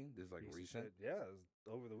quarantine? This is like piece of recent? shit. Yeah, it was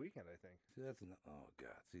over the weekend, I think. See, that's oh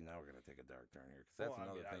god. See, now we're gonna take a dark turn here because that's Well, I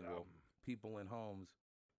another mean, thing. Well, people in homes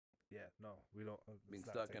yeah, no, we don't. being let's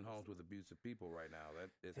not stuck take in this- homes with abusive people right now. That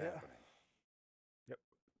is Yeah. happening. Yep.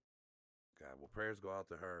 God, well, prayers go out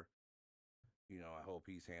to her. You know, I hope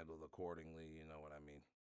he's handled accordingly. You know what I mean?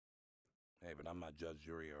 Hey, but I'm not judge,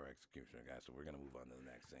 jury, or executioner, guys. So we're gonna move on to the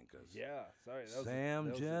next thing because Yeah, sorry. That was Sam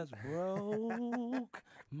that was just broke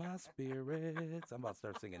my spirits. I'm about to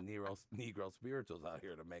start singing Negro spirituals out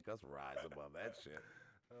here to make us rise above that shit.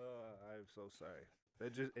 I'm so sorry.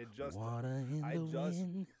 It just Water in I the just-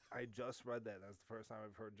 wind. I just read that. That's the first time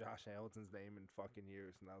I've heard Josh Hamilton's name in fucking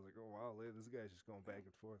years, and I was like, oh wow, look, this guy's just going back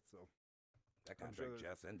and forth. So That I'm sure contract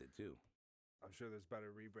just ended too. I'm sure there's better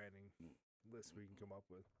rebranding lists we can come up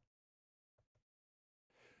with.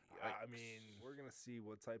 I Yikes. mean, we're gonna see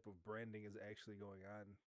what type of branding is actually going on.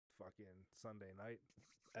 Fucking Sunday night,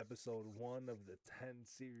 episode 1 of the 10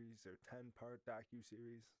 series or 10-part docu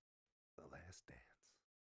series, The Last Dance.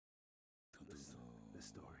 The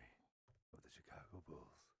story of the Chicago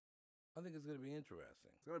Bulls. I think it's gonna be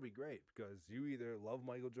interesting. It's gonna be great because you either love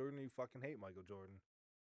Michael Jordan or you fucking hate Michael Jordan,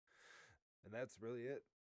 and that's really it.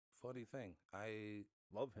 Funny thing, I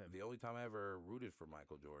Love him. the only time I ever rooted for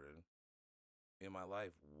Michael Jordan in my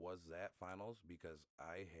life was that finals because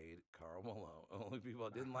I hate Karl Malone. Only people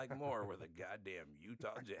I didn't like more were the goddamn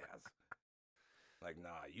Utah Jazz. Like,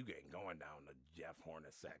 nah, you ain't going down to Jeff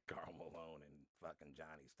Hornacek, Karl Malone, and fucking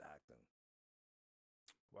Johnny Stockton.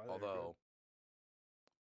 Why they're good.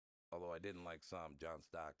 Although I didn't like some John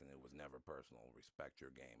Stockton, it was never personal. Respect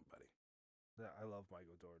your game, buddy. Yeah, I love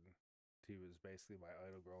Michael Jordan. He was basically my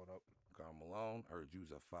idol growing up. Karl Malone, heard you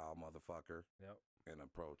was a foul motherfucker. Yep. And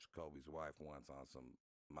approached Kobe's wife once on some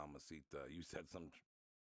mamacita. You said some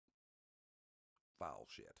foul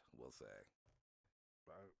shit, we'll say.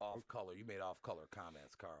 Off color. You made off color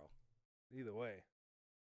comments, Carl. Either way,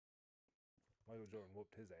 Michael Jordan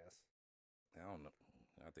whooped his ass. I don't know.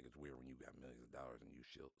 I think it's weird when you got millions of dollars and you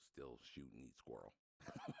still shoot and eat squirrel.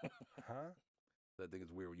 Huh? I think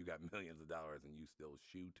it's weird when you got millions of dollars and you still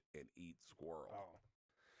shoot and eat squirrel. Oh.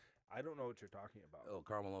 I don't know what you're talking about. Oh,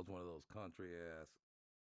 Karl Malone's one of those country ass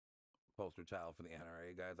poster child for the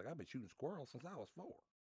NRA guys. Like, I've been shooting squirrels since I was 4. That's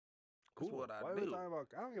Cool. what I Why are we do. talking about?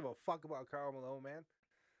 I don't give a fuck about Karl Malone, man.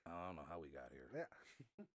 I don't know how we got here. Yeah.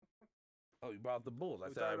 Oh, you brought up the Bulls. I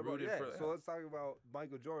We're said I talking about- rooted yeah, for. So let's talk about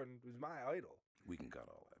Michael Jordan, who's my idol. We can cut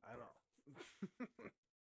all that. I part. know.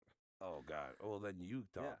 Oh God. Well, then you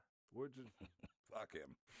talk. Yeah. We're just Fuck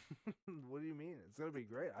him. What do you mean? It's gonna be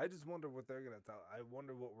great. I just wonder what they're gonna tell. I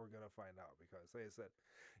wonder what we're gonna find out because, like I said,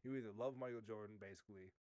 you either love Michael Jordan,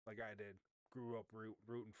 basically, like I did, grew up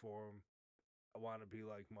rooting for him. I want to be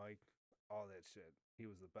like Mike, all that shit.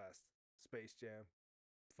 He was the best. Space Jam,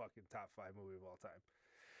 fucking top 5 movie of all time.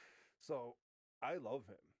 So I love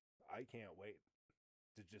him. I can't wait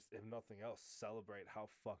to just, if nothing else, celebrate how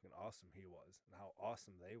fucking awesome he was and how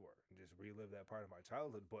awesome they were and just relive that part of my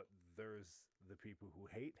childhood. But there's the people who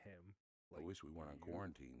hate him. I wish we weren't on you.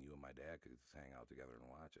 quarantine. You and my dad could just hang out together and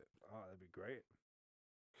watch it. Oh, that'd be great.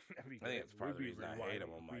 That'd be I think great. it's part of the We'd be reason I hate him.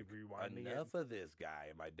 rewinding- I'm we'd like, be rewinding it. enough of this guy.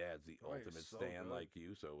 And my dad's the Oh, he's ultimate so stan good. like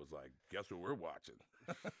you, so it was like, guess what we're watching?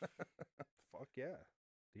 Fuck yeah.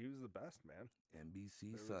 He was the best, man.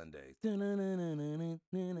 NBC There was- Sundays. Hear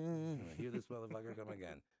this motherfucker come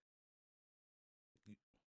again.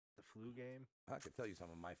 The flu game. I could tell you some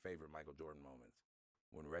of my favorite Michael Jordan moments.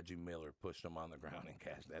 When Reggie Miller pushed him on the ground and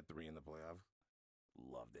cashed that 3 in the playoffs.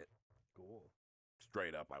 Loved it. Cool.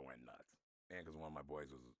 Straight up, I went nuts. And because one of my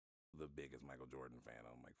boys was the biggest Michael Jordan fan,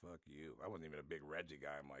 I'm like, fuck you. I wasn't even a big Reggie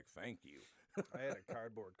guy. I'm like, thank you. I had a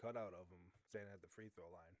cardboard cutout of him standing at the free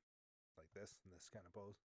throw line. Like this, in this kind of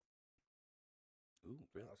pose. Ooh,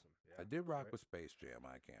 really? Awesome. Yeah. I did rock right. with Space Jam.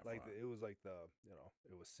 I can't Like front. it was like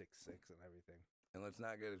it was 6'6" and everything. And let's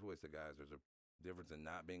not get it twisted, guys. There's a difference in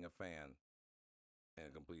not being a fan and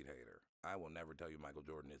a complete hater. I will never tell you Michael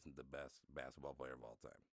Jordan isn't the best basketball player of all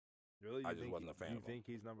time. Really? I just wasn't a fan You of him. think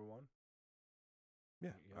he's number 1?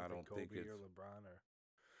 Yeah, You I don't Kobe think it's. or LeBron or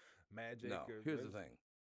Magic. No, or here's the Wiz? thing.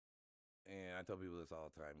 And I tell people this all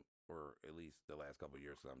the time, or at least the last couple of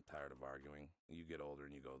years, because I'm tired of arguing. You get older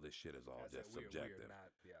and you go, this shit is all That's just it. We are subjective. not,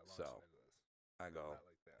 launching So, into this. I go, Not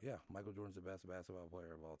like that. yeah, Michael Jordan's the best basketball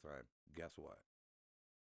player of all time. Guess what?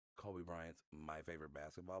 Kobe Bryant's my favorite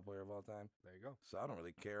basketball player of all time. There you go. So I don't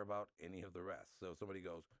really care about any of the rest. So if somebody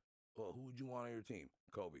goes, well, who would you want on your team?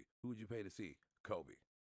 Kobe. Who would you pay to see? Kobe.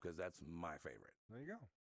 Because that's my favorite. There you go.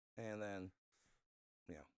 And then,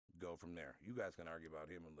 go from there. You guys can argue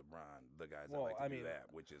about him and LeBron, the guys Well, that like to I do mean, that,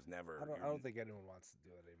 which is never. I don't think anyone wants to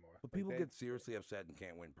do it anymore. But Like, people they- get seriously upset and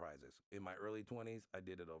can't win prizes. In my early 20s, I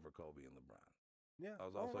did it over Kobe and LeBron. Yeah. I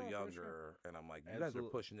was Oh, also no, for younger, sure. and I'm like, you guys are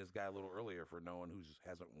Absolute- pushing this guy a little earlier for no one who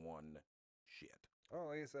hasn't won shit.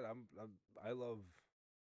 Oh, like I said, I love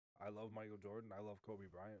Michael Jordan. I love Kobe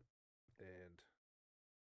Bryant, and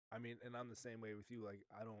I mean, and I'm the same way with you. Like,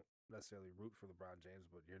 I don't necessarily root for LeBron James,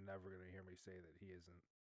 but you're never gonna hear me say that he isn't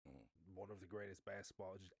one of the greatest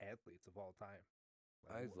basketball just athletes of all time.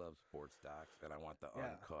 Like, I just love sports docs, and I want the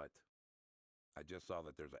Yeah. uncut. I just saw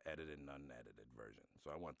that there's an edited and unedited version, so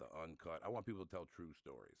I want the uncut. I want people to tell true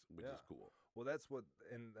stories, which is Yeah. cool. Well, that's what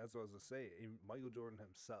I was gonna say. Michael Jordan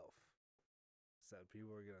himself said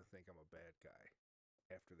people are gonna think I'm a bad guy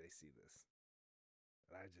after they see this,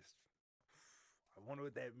 and I wonder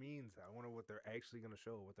what that means. I wonder what they're actually gonna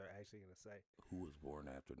show, what they're actually gonna say. Who was born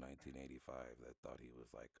after 1985 that thought he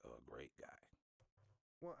was like a great guy?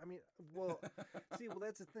 Well, I mean, see,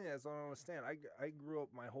 that's the thing. That's what I don't understand. I grew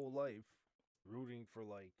up my whole life rooting for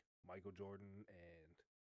like Michael Jordan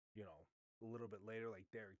and a little bit later like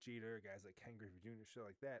Derek Jeter, guys like Ken Griffey Jr., shit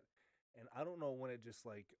like that. And I don't know when it just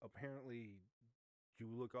like apparently you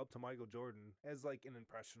look up to Michael Jordan as like an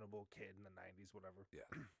impressionable kid in the 90s, whatever. Yeah.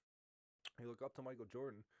 You look up to Michael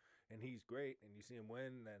Jordan and he's great and you see him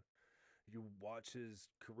win and then you watch his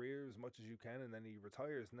career as much as you can and then he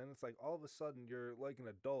retires and then it's like all of a sudden you're like an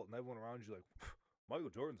adult and everyone around you like Michael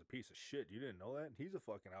Jordan's a piece of shit. You didn't know that? He's a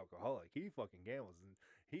fucking alcoholic. He fucking gambles and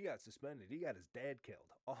he got suspended. He got his dad killed.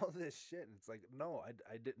 All this shit. And it's like, no,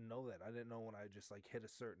 I didn't know that. I didn't know when I just like hit a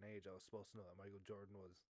certain age I was supposed to know that Michael Jordan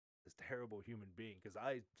was this terrible human being because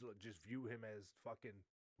I just view him as fucking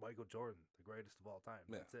Michael Jordan, the greatest of all time.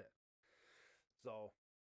 Yeah. That's it. So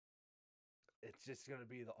it's just gonna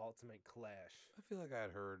be the ultimate clash. I feel like I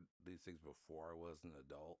had heard these things before I was an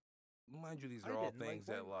adult. Mind you, these I are all didn't, like, things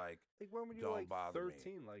that when- like Like when were you Don't like bother me.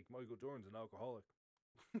 13? Like Michael Jordan's an alcoholic.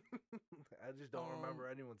 I just don't remember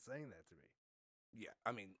anyone saying that to me. Yeah,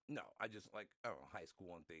 I mean, no, I just like, I don't know, high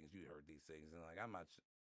school and things, you heard these things, and like, I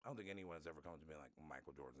don't think anyone has ever come to me like,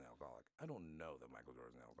 Michael Jordan's an alcoholic. I don't know that Michael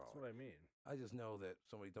Jordan's an That's alcoholic. what I mean. I just know that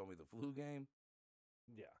somebody told me the flu game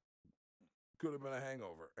Yeah. could have been a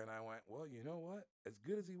hangover. And I went, well, you know what? As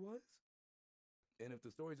good as he was, and if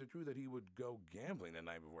the stories are true that he would go gambling the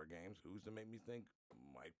night before games, who's to make me think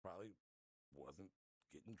Mike probably wasn't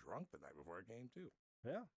getting drunk the night before a game, too?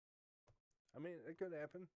 Yeah. I mean, it could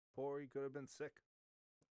happen. Or he could have been sick.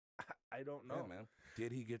 I don't know. Yeah, man.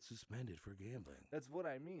 Did he get suspended for gambling? That's what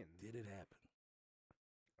I mean. Did it happen?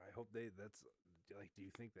 I hope that's like, do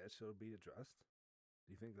you think that should be addressed?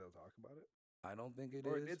 Do you think they'll talk about it? I don't think it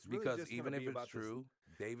Or is it's really because just gonna even if be it's about this- true,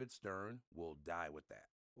 David Stern will die with that,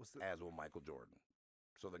 What's the, as will Michael Jordan.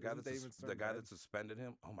 So the guy Isn't that David the Stern guy dead? that suspended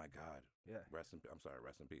him. Oh my God. yeah. Rest in. I'm sorry.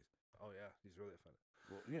 Rest in peace. Oh yeah, he's really offended.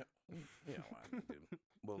 Well, yeah, you know what I mean, dude.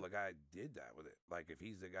 Well, the guy did die with it. Like, if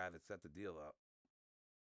he's the guy that set the deal up,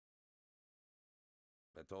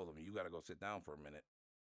 that told him, you got to go sit down for a minute.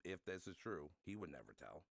 If this is true, he would never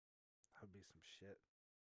tell. That would be some shit.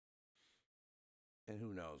 And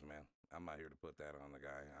who knows, man? I'm not here to put that on the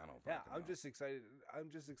guy. I don't. Yeah, fucking I'm know. just excited.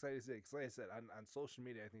 I'm just excited to see. Because like I said, on social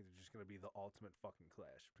media, I think they're just gonna be the ultimate fucking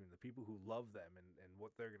clash between the people who love them and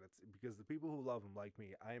what they're gonna. Because the people who love them, like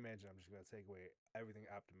me, I imagine I'm just gonna take away everything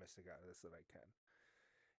optimistic out of this that I can,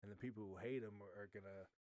 and the people who hate them are gonna.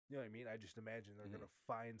 You know what I mean? I just imagine they're gonna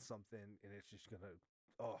find something, and it's just gonna.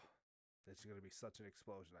 Oh, it's gonna be such an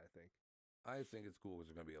explosion. I think. I think it's cool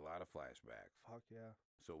because there's gonna be a lot of flashbacks. Fuck yeah.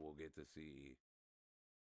 So we'll get to see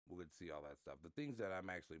all that stuff. The things that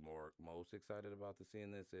I'm actually most excited about to see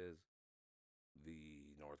in this is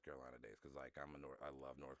the North Carolina days, because like I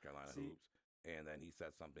love North Carolina See- hoops, and then he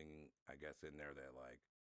said something I guess in there that like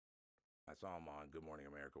I saw him on Good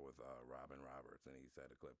Morning America with Robin Roberts, and he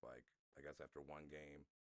said a clip like I guess after one game,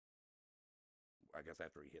 I guess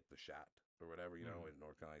after he hit the shot or whatever, you know, in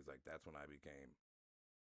North Carolina, he's like, that's when I became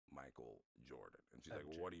Michael Jordan, and she's like,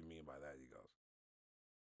 well, MJ. what do you mean by that? He goes,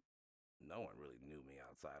 no one really knew me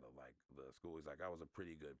outside of like the school. He's like, I was a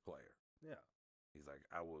pretty good player. Yeah. He's like,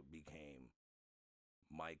 became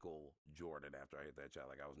Michael Jordan after I hit that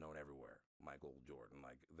shot. Like I was known everywhere. Michael Jordan.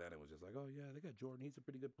 Like then it was just like, oh yeah, they got Jordan. He's a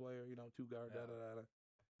pretty good player. You know, 2 guard. Yeah. Da da da.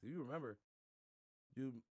 Do you remember?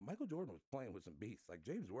 Dude, Michael Jordan was playing with some beasts. Like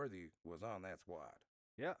James Worthy was on that squad,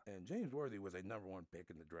 Yeah. and James Worthy was a #1 pick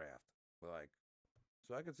in the draft. Like,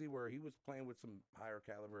 so I could see where he was playing with some higher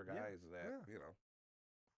caliber Yeah, guys that yeah. you know.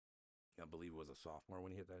 I believe it was a sophomore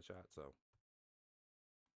when he hit that shot. So,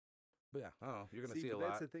 but yeah, I don't know. You're gonna see a but lot.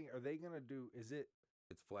 that's the thing. Are they gonna do? Is it?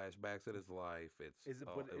 It's flashbacks of his life. It's Is it?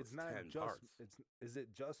 oh, But it it's was not 10 just. parts. It's. Is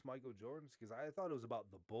it just Michael Jordan's? Because I thought it was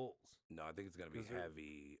about the Bulls. No, I think it's gonna be 'Cause they're-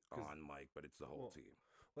 heavy 'cause- on Mike, but it's the whole Well, team.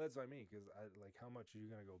 Well, that's what I mean. Because I like how much are you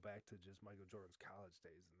gonna go back to just Michael Jordan's college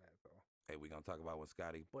days and that though. Hey, we gonna talk about when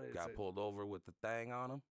Scotty But it's got a- pulled over with the thing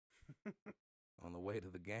on him on the way to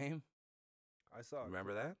the game. I saw. a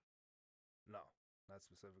Remember clip- that? No, not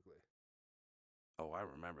specifically. Oh, I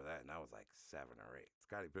remember that, and I was like 7 or 8.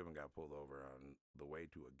 Scottie Pippen got pulled over on the way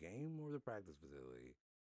to a game or the practice facility,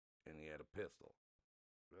 and he had a pistol.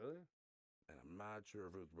 Really? And I'm not sure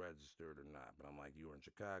if it was registered or not, but I'm like, you were in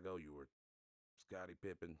Chicago, you were Scottie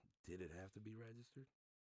Pippen. Did it have to be registered?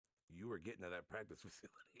 You were getting to that practice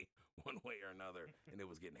facility one way or another, and it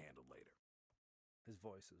was getting handled later. His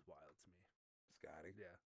voice is wild to me. Scotty,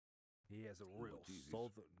 Yeah. He has a Well, real geez, these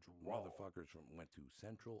southern drawl. motherfuckers went to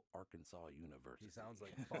Central Arkansas University. He sounds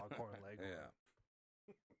like Foghorn Leghorn. Yeah.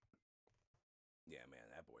 Yeah, man,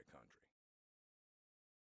 that boy country.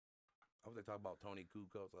 I was they talking about Tony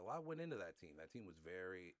Kukoc. A lot went into that team. That team was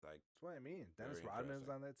very like That's what I mean. Dennis Very Rodman was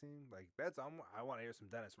interesting. on that team. Like I want to hear some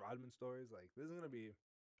Dennis Rodman stories. Like this is gonna be.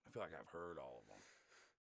 I feel like I've heard all of them.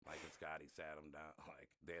 Like when Scotty sat him down, like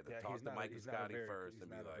they had to Yeah, talk he's to not. Mike and He's not a Scotty very. first He's and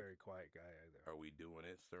be not a like, very quiet guy either. "Are we doing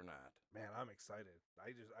this or not?" Man, I'm excited.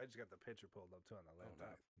 I just got the picture pulled up too on the Oh,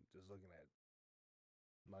 laptop. nice. Just looking at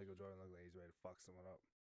Michael Jordan looking like he's ready to fuck someone up.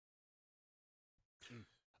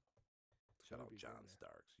 Shout gonna out be John good, man.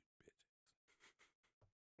 Starks, you bitches.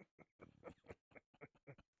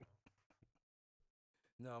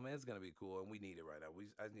 No, man, it's gonna be cool, and we need it right now.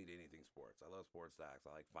 I need anything sports. I love sports docs.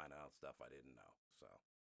 I like finding out stuff I didn't know. So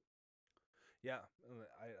Yeah, and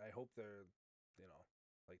I hope they're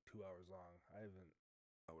like 2 hours long. I haven't.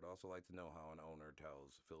 I would also like to know how an owner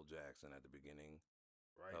tells Phil Jackson at the beginning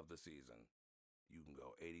Right. of the season, you can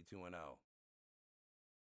go 82-0.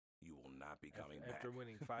 You will not be coming back. After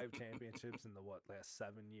winning 5 championships in the last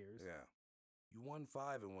 7 years. Yeah. You won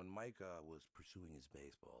 5, and when Mike was pursuing his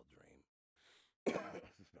baseball dream,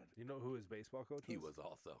 You know who his baseball coach was? he was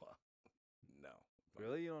also no.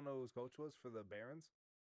 Really? You don't know who his coach was for the Barons?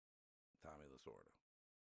 Tommy Lasorda.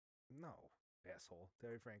 No, asshole.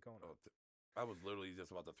 Terry Francona. Oh, I was literally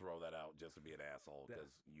just about to throw that out just to be an asshole Yeah.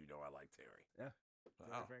 because you know I like Terry. Yeah.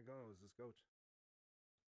 Terry Oh, Francona was his coach.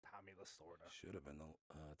 Tommy Lasorda. should have been the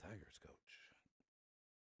Tigers coach.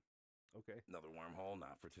 Okay. Another wormhole,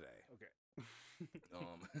 not for today. Okay.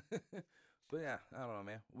 But yeah, I don't know,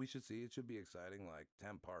 man. We should see. It should be exciting, like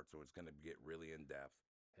 10 parts, so it's going to get really in depth.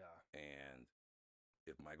 Yeah. And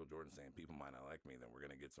if Michael Jordan's saying people might not like me, then we're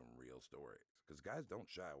going to get some real stories. Because guys don't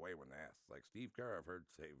shy away when asked. Like Steve Kerr, I've heard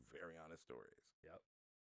say very honest stories. Yep.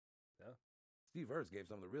 Yeah. Steve Hurst gave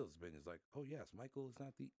some of the realest opinions, like, "Oh yes, Michael is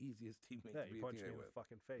not the easiest teammate Yeah, to he be a punched me teammate in the with."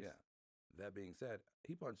 fucking face. Yeah. That being said,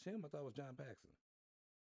 he punched him. I thought it was John Paxson.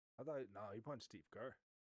 I thought no, he punched Steve Kerr.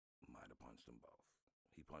 Might have punched them both.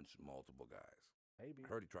 He punched multiple guys. Maybe. I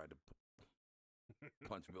heard he tried to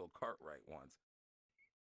punch Bill Cartwright once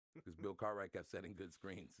because Bill Cartwright kept setting good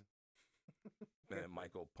screens. And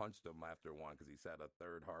Michael punched him after one because he set a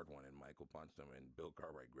third hard one, and Michael punched him, and Bill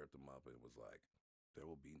Cartwright gripped him up and was like, "There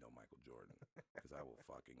will be no Michael Jordan because I will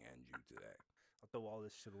fucking end you today." I'll throw all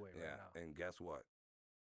this shit away Yeah, right now. and guess what?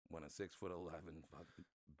 When a 6'11"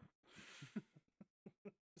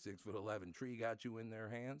 6'11" tree got you in their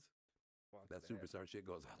hands, Fuck that superstar shit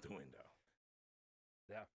goes out the window.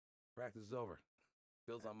 Yeah. Practice is over.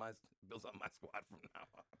 Bill's on my squad from now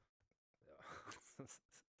on. Yeah.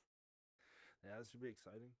 Yeah, this should be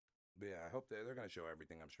exciting. But yeah, I hope they're going to show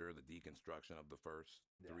everything. I'm sure the deconstruction of the first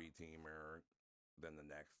Yeah. 3-teamer, then the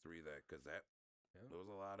next three, because Yeah. there was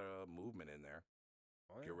a lot of movement in there.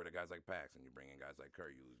 Oh, Get rid of guys like Paxson. You bring in guys like Kerr.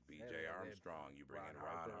 You lose B.J. they- Armstrong. You bring in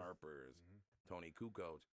Ron Harper's, Mhm. Tony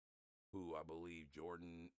Kukoc, who I believe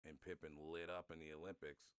Jordan and Pippen lit up in the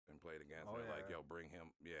Olympics and played against. Oh, They're yeah, like, yeah. yo, bring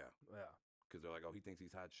him. Yeah. Yeah. Because they're like, oh, he thinks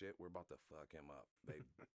he's hot shit. We're about to fuck him up. They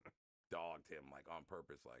dogged him like on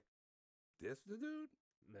purpose. Like, this the dude?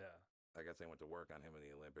 Yeah. I guess they went to work on him in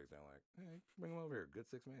the Olympics. They're like, hey, bring him over here. Good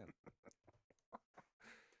 6 man.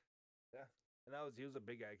 Yeah. And he was a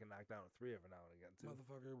big guy who can knock down a 3 every now and again, too.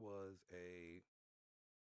 Motherfucker was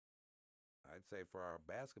I'd say for our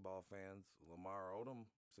basketball fans, Lamar Odom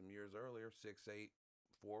some years earlier, 6'8"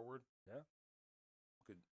 forward. Yeah.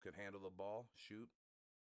 Could handle the ball, shoot,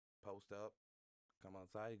 post up, come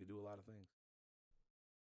outside. He could do a lot of things.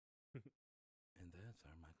 And that's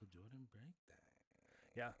our Michael Jordan breakdown.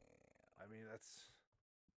 Yeah. I mean,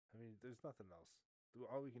 there's nothing else.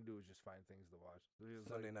 All we can do is just find things to watch. It was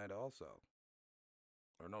Sunday night also.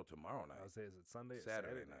 Or no, tomorrow I night. would say, is it Sunday? or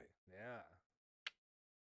Saturday night. Yeah.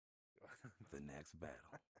 The next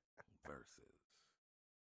battle versus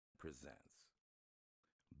presents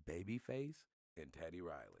Babyface and Teddy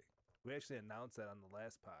Riley. We actually announced that on the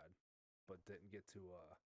last pod, but didn't get to.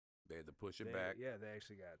 They had to push it they- back. Yeah, they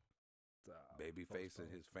actually got. Babyface and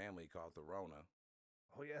postponed. his family caught the Rona.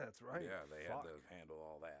 Oh yeah, that's right. Yeah, they had Fuck. to handle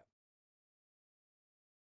all that.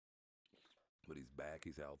 But he's back.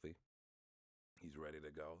 He's healthy. He's ready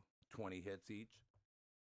to go. 20 hits each.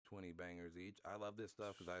 20 bangers each. I love this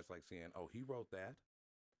stuff because I just like seeing, oh, he wrote that.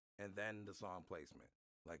 And then the song placement.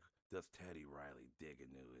 Like, does Teddy Riley dig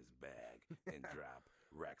into his bag and drop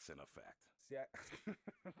Rex in effect?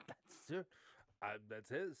 See, that's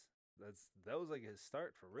his. That was like his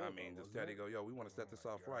start for real. I mean, though, does wasn't Teddy it? go, yo, we want to set Oh this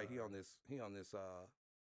my off right. He God. on this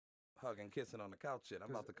hugging, kissing on the couch shit. I'm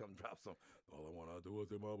about to come drop some. All I want to do is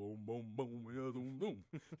say my boom, boom, boom, yeah, boom, boom.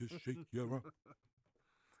 Just shake your rump.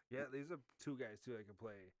 Yeah, these are 2 guys too that can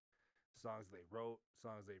play songs they wrote,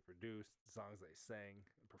 songs they produced, songs they sang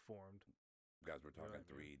and performed. Guys, we're You know talking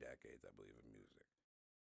what I mean? 3 decades, I believe, of music.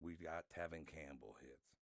 We got Tevin Campbell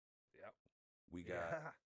hits. Yep. We got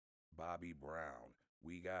Yeah. Bobby Brown.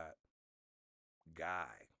 We got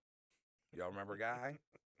Guy. Y'all remember Guy?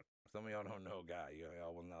 Some of y'all don't know Guy.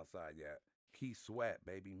 Y'all wasn't outside yet. Keith Sweat,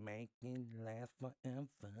 baby, making last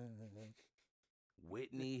forever.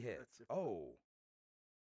 Whitney hits. That's Oh,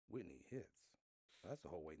 Whitney hits. That's the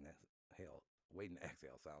whole Waiting to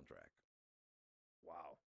Exhale soundtrack.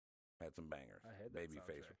 Wow. Had some bangers. I had that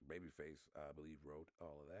soundtrack. Babyface, I believe, wrote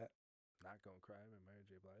all of that. Not Gonna Cry by Mary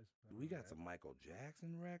J. Blige. I We remember got that. some Michael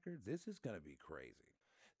Jackson records. This is gonna be crazy.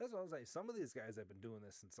 That's what I was like. Some of these guys have been doing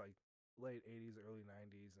this since like late 80s, early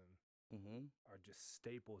 90s, and Mm-hmm. are just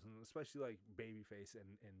staples, and especially like Babyface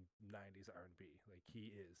and 90s R&B. Like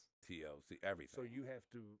he is. TLC, everything. So you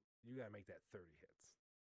gotta make that 30 hits.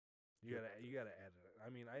 You gotta edit it. I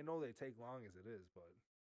mean, I know they take long as it is, but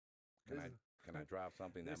Can I drop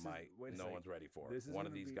something that this is- might wait a no second. one's ready for? This is One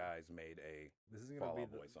of gonna these be- guys made a this is gonna Fall be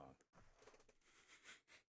Out the Boy song.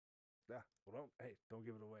 yeah. Well, don't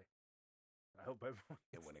give it away. I hope everyone.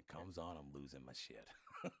 And when it comes on, I'm losing my shit.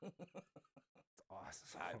 It's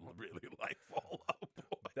awesome. I really like Fall Out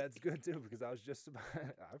Boy. That's good too because I was just about.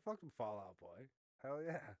 I fucking Fall Out Boy. Hell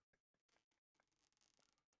yeah.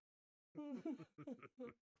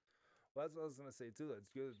 Well, that's what I was gonna say too.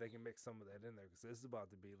 It's good that they can mix some of that in there because this is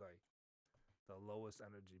about to be like the lowest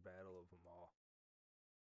energy battle of them all.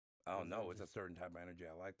 Oh Is no, that it's a just- certain type of energy.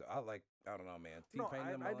 I don't know, man. No,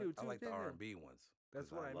 T-Pain them, I do I too, like the yeah, yeah. R&B ones.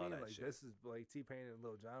 That's 'cause what I love mean. that Like shit. this is like T-Pain and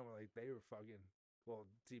Lil Jon were like they were fucking. Well,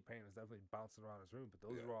 T-Pain was definitely bouncing around his room, but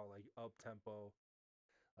those Yeah. were all like up tempo,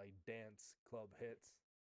 like dance club hits.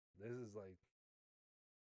 This is like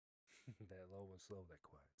that low and slow, that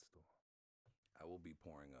quiet storm. I will be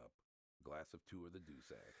pouring up a glass of 2 of the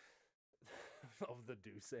Douce, Of the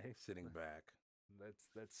Douce. sitting back That's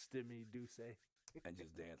Stimmy Douce. and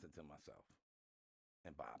just dancing to myself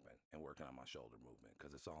and bopping and working on my shoulder movement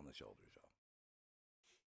because it's all in the shoulders, y'all.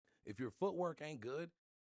 If your footwork ain't good,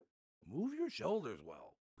 move your shoulders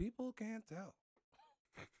well. People can't tell.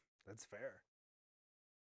 That's fair.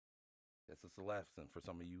 It's a lesson for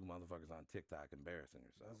some of you motherfuckers on TikTok embarrassing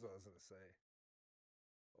yourself. That's what I was gonna say.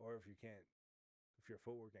 Or if your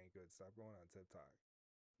footwork ain't good, stop going on TikTok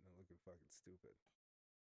and looking fucking stupid.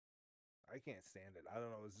 I can't stand it. I don't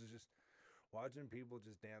know. It's just watching people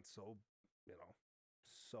just dance so,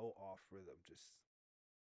 so off rhythm just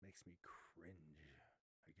makes me cringe.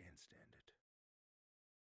 I can't stand it.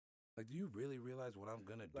 Like, do you really realize what I'm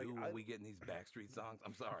gonna do when we get in these Backstreet songs?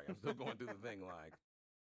 I'm sorry, I'm still going through the thing like,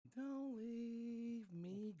 don't leave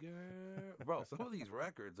me, girl. Bro, some of these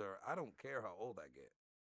records are, I don't care how old I get.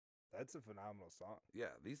 That's a phenomenal song.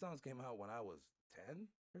 Yeah, these songs came out when I was 10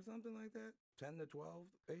 or something like that. 10 to 12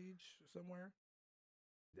 age somewhere.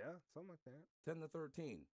 Yeah, something like that. 10 to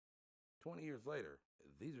 13. 20 years later,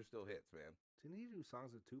 these are still hits, man. Didn't he do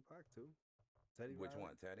songs with Tupac too? Teddy Which Riley?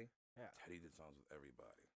 one, Teddy? Yeah, Teddy did songs with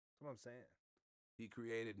everybody. that's what I'm saying. He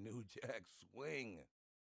created New Jack Swing.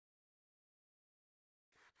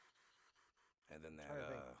 And then Trying to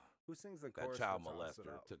think. Who sings the that chorus? child for Toss It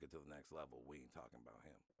molester Up? took it to the next level. We ain't talking about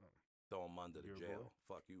him. Oh. Throw him under the Your jail.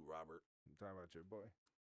 boy? Fuck you, Robert. I'm talking about your boy.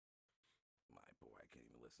 My boy, I can't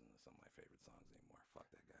even listen to some of my favorite songs anymore. Fuck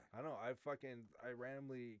that guy. I know. I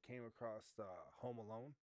randomly came across Home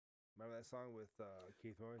Alone. Remember that song with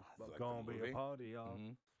Keith Murray? It's like the Gonna be a movie? party, y'all.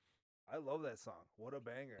 Mhm. I love that song. What a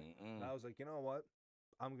banger. Mm-mm. And I was like, you know what?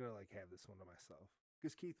 I'm gonna have this one to myself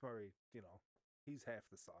because Keith Murray, he's half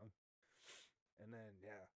the song. And then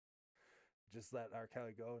just let R.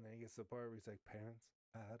 Kelly go, and then he gets to the part where he's like, "Parents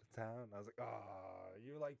out of town." I was like, "Oh,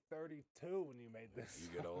 you're like 32 when you made this." You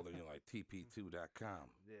get older, you're like TP2.com.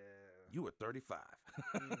 Yeah. You were 35.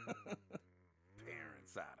 Mm.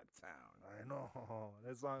 Parents out of town. I know.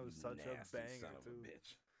 That song was You such a nasty banger son of too. a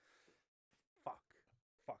bitch.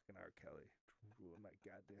 Fucking R. Kelly ruined my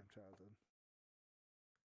goddamn childhood.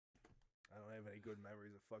 I don't have any good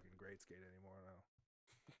memories of fucking Great Skate anymore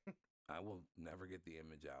now. I will never get the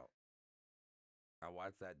image out. I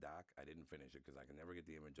watched that doc. I didn't finish it because I can never get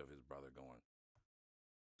the image of his brother going,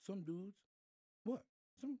 some dudes, what?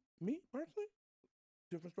 Me, personally?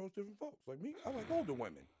 Different strokes, different folks. Like me, I like older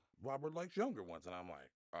women. Robert likes younger ones. And I'm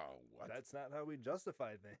like, oh, what? That's not how we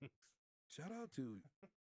justify things. Shout out to,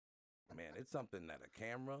 man, it's something that a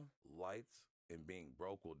camera, lights, and being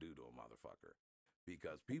broke will do to a motherfucker.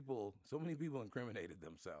 Because so many people incriminated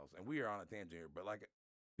themselves. And we are on a tangent here, but like,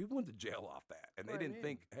 people went to jail off that. And they What I didn't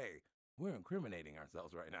think, hey, we're incriminating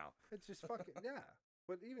ourselves right now. It's just fucking yeah.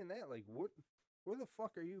 But even that, like, where the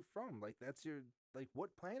fuck are you from? Like, that's your what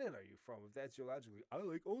planet are you from? If that's your logic, I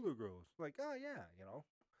like older girls. Like, oh yeah,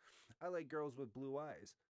 I like girls with blue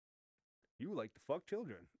eyes. You like to fuck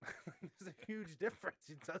children. There's a huge difference.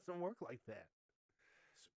 It doesn't work like that.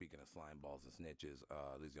 Speaking of slime balls and snitches,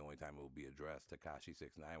 this is the only time it will be addressed. Tekashi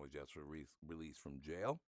 6ix9ine was just released from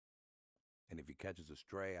jail. And if he catches a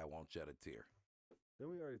stray, I won't shed a tear.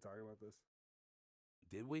 Didn't we already talk about this?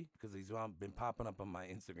 Did we? Because he's been popping up on my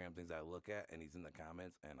Instagram things I look at, and he's in the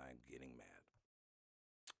comments, and I'm getting mad.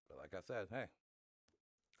 But like I said, hey,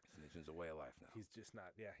 snitching's a way of life now. He's just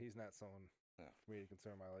not. Yeah, he's not someone for me to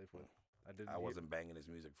concern my life with. I wasn't banging his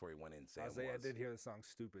music before he went in. Sam I did hear the song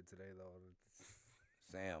 "Stupid" today though.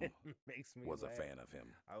 Sam It makes me was laugh. a fan of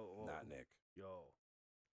him, not Nick. Yo,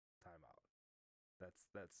 time out.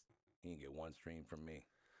 That's He didn't get one stream from me.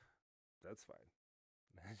 That's fine.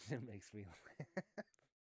 That shit makes me laugh.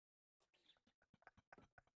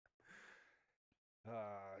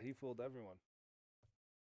 He fooled everyone.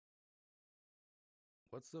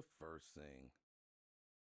 What's the first thing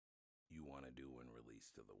you want to do when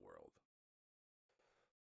released to the world?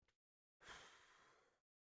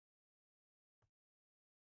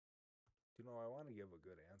 I want to give a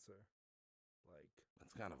good answer. Like,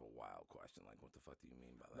 That's kind of a wild question. Like, what the fuck do you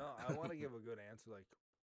mean by that? no, I want to give a good answer. Like,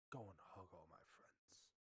 go and hug all my friends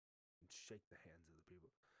and shake the hands of the people.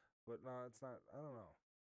 But no, it's not. I don't know.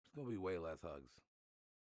 It's going to be way less hugs.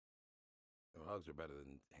 Hugs are better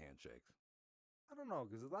than handshakes. I don't know,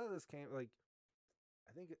 because a lot of this came like.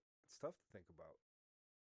 I think it's tough to think about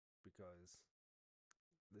because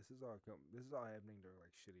this is all happening during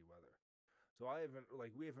like shitty weather. So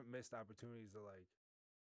we haven't missed opportunities to like,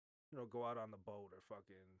 go out on the boat or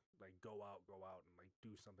fucking like go out and like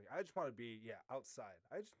do something. I just want to be outside.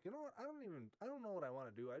 I just what I don't know what I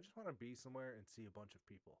want to do. I just want to be somewhere and see a bunch of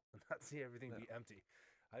people and not see everything be empty.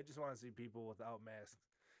 I just want to see people without masks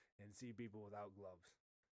and see people without gloves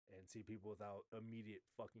and see people without immediate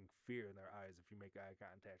fucking fear in their eyes if you make eye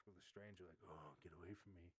contact with a stranger. Like, oh, get away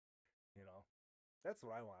from me. You know, that's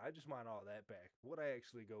what I want. I just want all that back. What I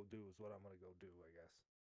actually go do is what I'm going to go do, I guess.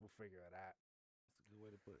 We'll figure it out. That's a good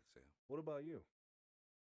way to put it, Sam. What about you?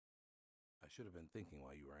 I should have been thinking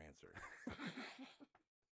while you were answering.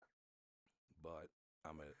 But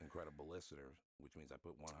I'm an incredible listener, which means I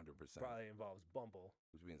put 100%. Probably involves Bumble.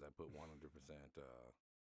 Which means I put 100% of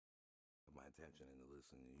my attention into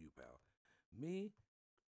listening to you, pal. Me,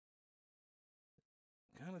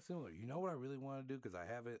 kind of similar. You know what I really want to do? Because I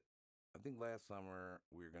haven't. I think last summer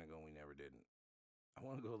we were going to go and we never didn't. I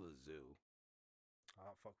want to go to the zoo.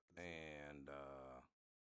 Oh, fuck with this. And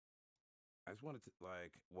I just wanted to,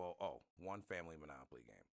 one family Monopoly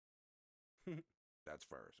game. That's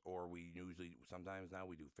first. Or we usually, sometimes now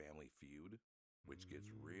we do Family Feud, which gets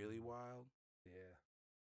really wild. Yeah.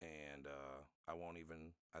 And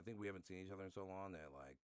I think we haven't seen each other in so long that,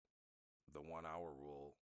 like, the 1 hour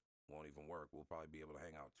rule won't even work. We'll probably be able to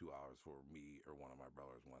hang out 2 hours for me or one of my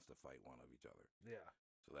brothers wants to fight one of each other. Yeah.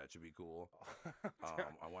 So that should be cool.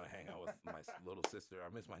 I want to hang out with my little sister.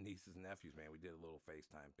 I miss my nieces and nephews, man. We did a little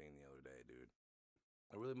FaceTime thing the other day, dude.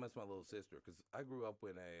 I really miss my little sister because I grew up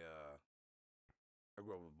with a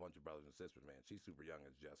bunch of brothers and sisters, man. She's super young.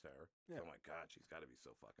 It's just her. Yeah. So I'm like, God, she's got to be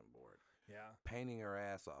so fucking bored. Yeah. Painting her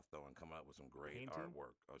ass off, though, and coming up with some great Painting?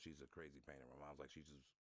 artwork. Oh, she's a crazy painter. My mom's like,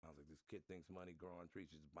 I was like, this kid thinks money grow on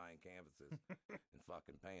trees. She's buying canvases and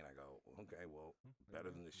fucking paint. I go, okay, well,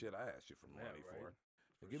 better than the shit I asked you for money for.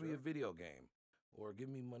 Give me a video game or give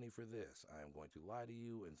me money for this. I am going to lie to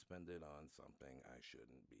you and spend it on something I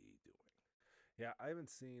shouldn't be doing. Yeah, I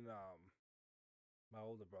haven't seen my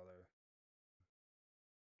older brother,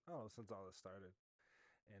 I don't know, since all this started.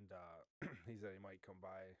 And he said he might come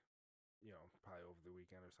by, probably over the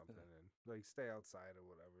weekend or something and like stay outside or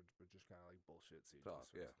whatever, but just kind of like bullshit. See,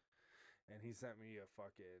 Talk, yeah. And he sent me a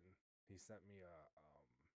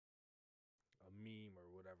meme or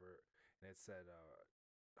whatever, and it said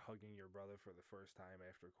hugging your brother for the first time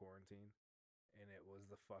after quarantine. And it was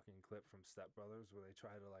the fucking clip from Step Brothers where they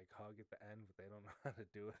try to like hug at the end, but they don't know how to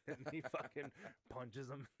do it. And he fucking punches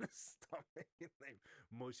them in the stomach, and they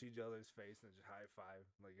mush each other's face and just high five.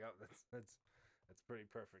 Like, yep, that's pretty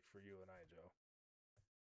perfect for you and I, Joe.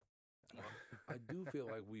 I do feel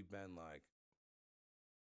like we've been like,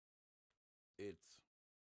 I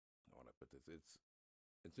want to put this,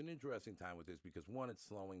 it's an interesting time with this because one, it's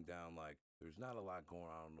slowing down. Like, there's not a lot going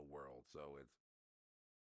on in the world, so it's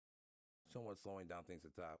somewhat slowing down things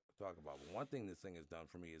to talk about. But one thing this thing has done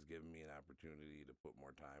for me is given me an opportunity to put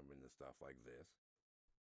more time into stuff like this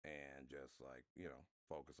and just like,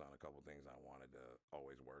 focus on a couple things I wanted to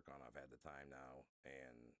always work on. I've had the time now,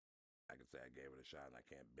 and I could say I gave it a shot, and I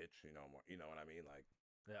can't bitch, you know what I mean? Like,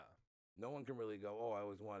 yeah, no one can really go, oh, I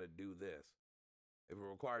always wanted to do this. If it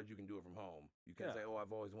requires you can do it from home. You can't say, oh,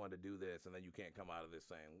 I've always wanted to do this, and then you can't come out of this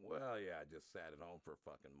saying, well, yeah, I just sat at home for a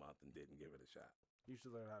fucking month and didn't give it a shot. You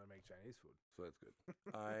should learn how to make Chinese food. So that's good.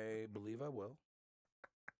 I believe I will.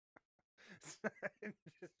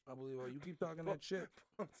 I believe you keep talking that shit.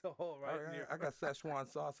 I got Szechuan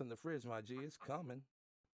sauce in the fridge, my G. It's coming.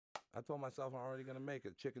 I told myself I'm already gonna make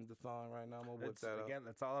it. Chicken dathon right now. I'm gonna whip that up. Again,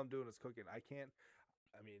 that's all I'm doing is cooking. I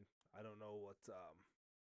don't know what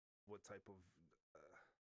type of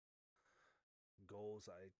goals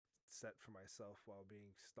I set for myself while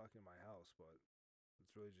being stuck in my house, but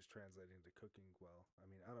it's really just translating to cooking well. I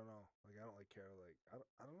mean, I don't know. Like, I don't like care. Like,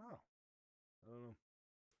 I don't know.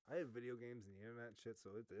 I have video games and the internet and shit,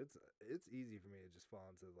 so it's easy for me to just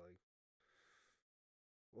fall into like.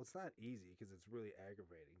 Well, it's not easy because it's really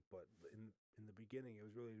aggravating. But in the beginning, it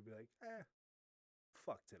was really to be like,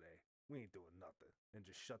 fuck today. We ain't doing nothing, and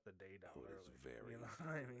just shut the day down early. It's very. You know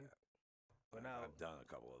what I mean? But now I've done a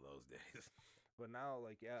couple of those days. But now,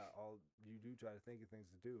 like, yeah, you do try to think of things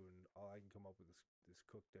to do, and all I can come up with is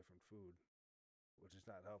cook different food, which is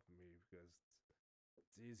not helping me because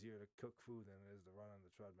it's easier to cook food than it is to run on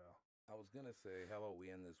the treadmill. I was gonna say, how about we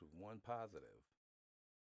end this with one positive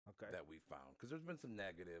that we found? Because there's been some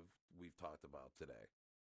negative we've talked about today,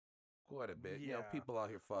 quite a bit. Yeah. People out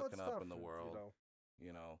here fucking up in the world.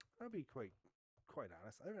 I'll be quite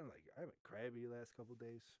honest. I've been crabby the last couple of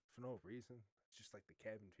days for no reason. It's just like the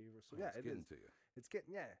cabin fever. So yeah, it's getting to you. It's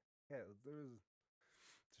getting there's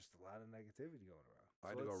just a lot of negativity going around.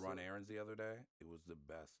 I had to go run errands the other day. It was the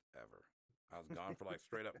best ever. I was gone for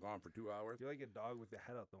straight up gone for 2 hours. You're like a dog with your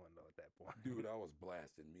head out the window at that point. Dude, I was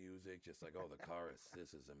blasting music, just like, oh, the car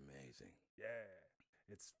assist is amazing. Yeah.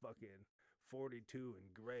 It's fucking 42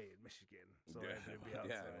 and gray in Michigan. So I had to be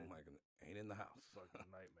outside. yeah, I'm like, ain't in the house.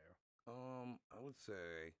 Fucking nightmare. I would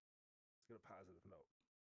say Let's get a positive note.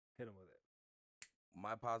 Hit him with it.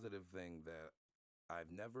 my positive thing that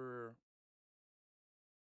I've never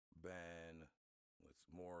been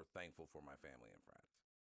more thankful for my family and friends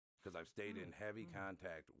because I've stayed in heavy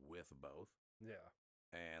contact with both. Yeah.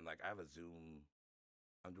 And like I have a Zoom,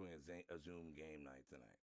 I'm doing a Zoom game night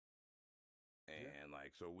tonight. And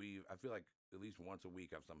like, so I feel like at least once a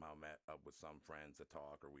week I've somehow met up with some friends to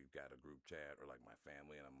talk, or we've got a group chat, or like my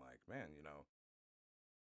family. And I'm like, man,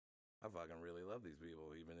 I fucking really love these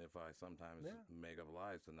people, even if I sometimes make up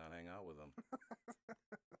lies to not hang out with them.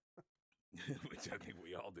 Which I think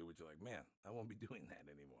we all do, which you're like, man, I won't be doing that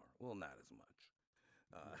anymore. Well, not as much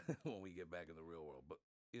when we get back in the real world. But,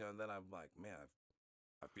 and then I'm like, man,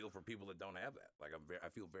 I feel for people that don't have that. Like, I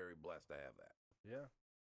feel very blessed to have that. Yeah.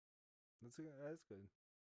 That's good.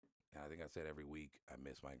 And I think I said every week, I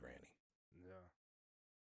miss my granny. Yeah.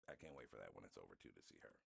 I can't wait for that when it's over, too, to see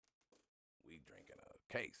her. We drinking a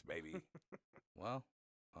case, baby. Well,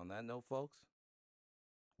 on that note, folks,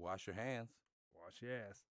 wash your hands. Wash your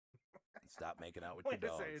ass. And stop making out with your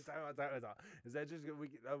dogs. Time out. Is that just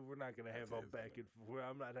we're not gonna have a back and forth?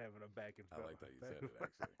 I'm not having a back and forth. I like how you said it,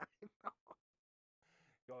 actually.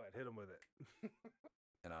 Go ahead, hit him with it.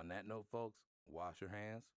 And on that note, folks, wash your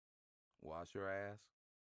hands, wash your ass,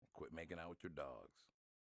 and quit making out with your dogs.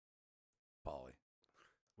 Paulie,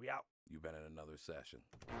 we out. You've been in another session.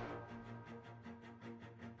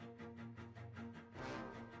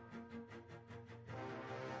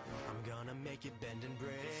 I'm gonna make it bend and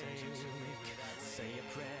break. Say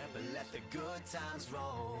a prayer, but let the good times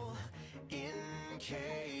roll. In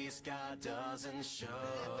case God doesn't show.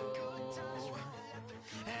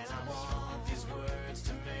 And I want these words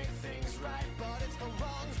to make things right, but it's the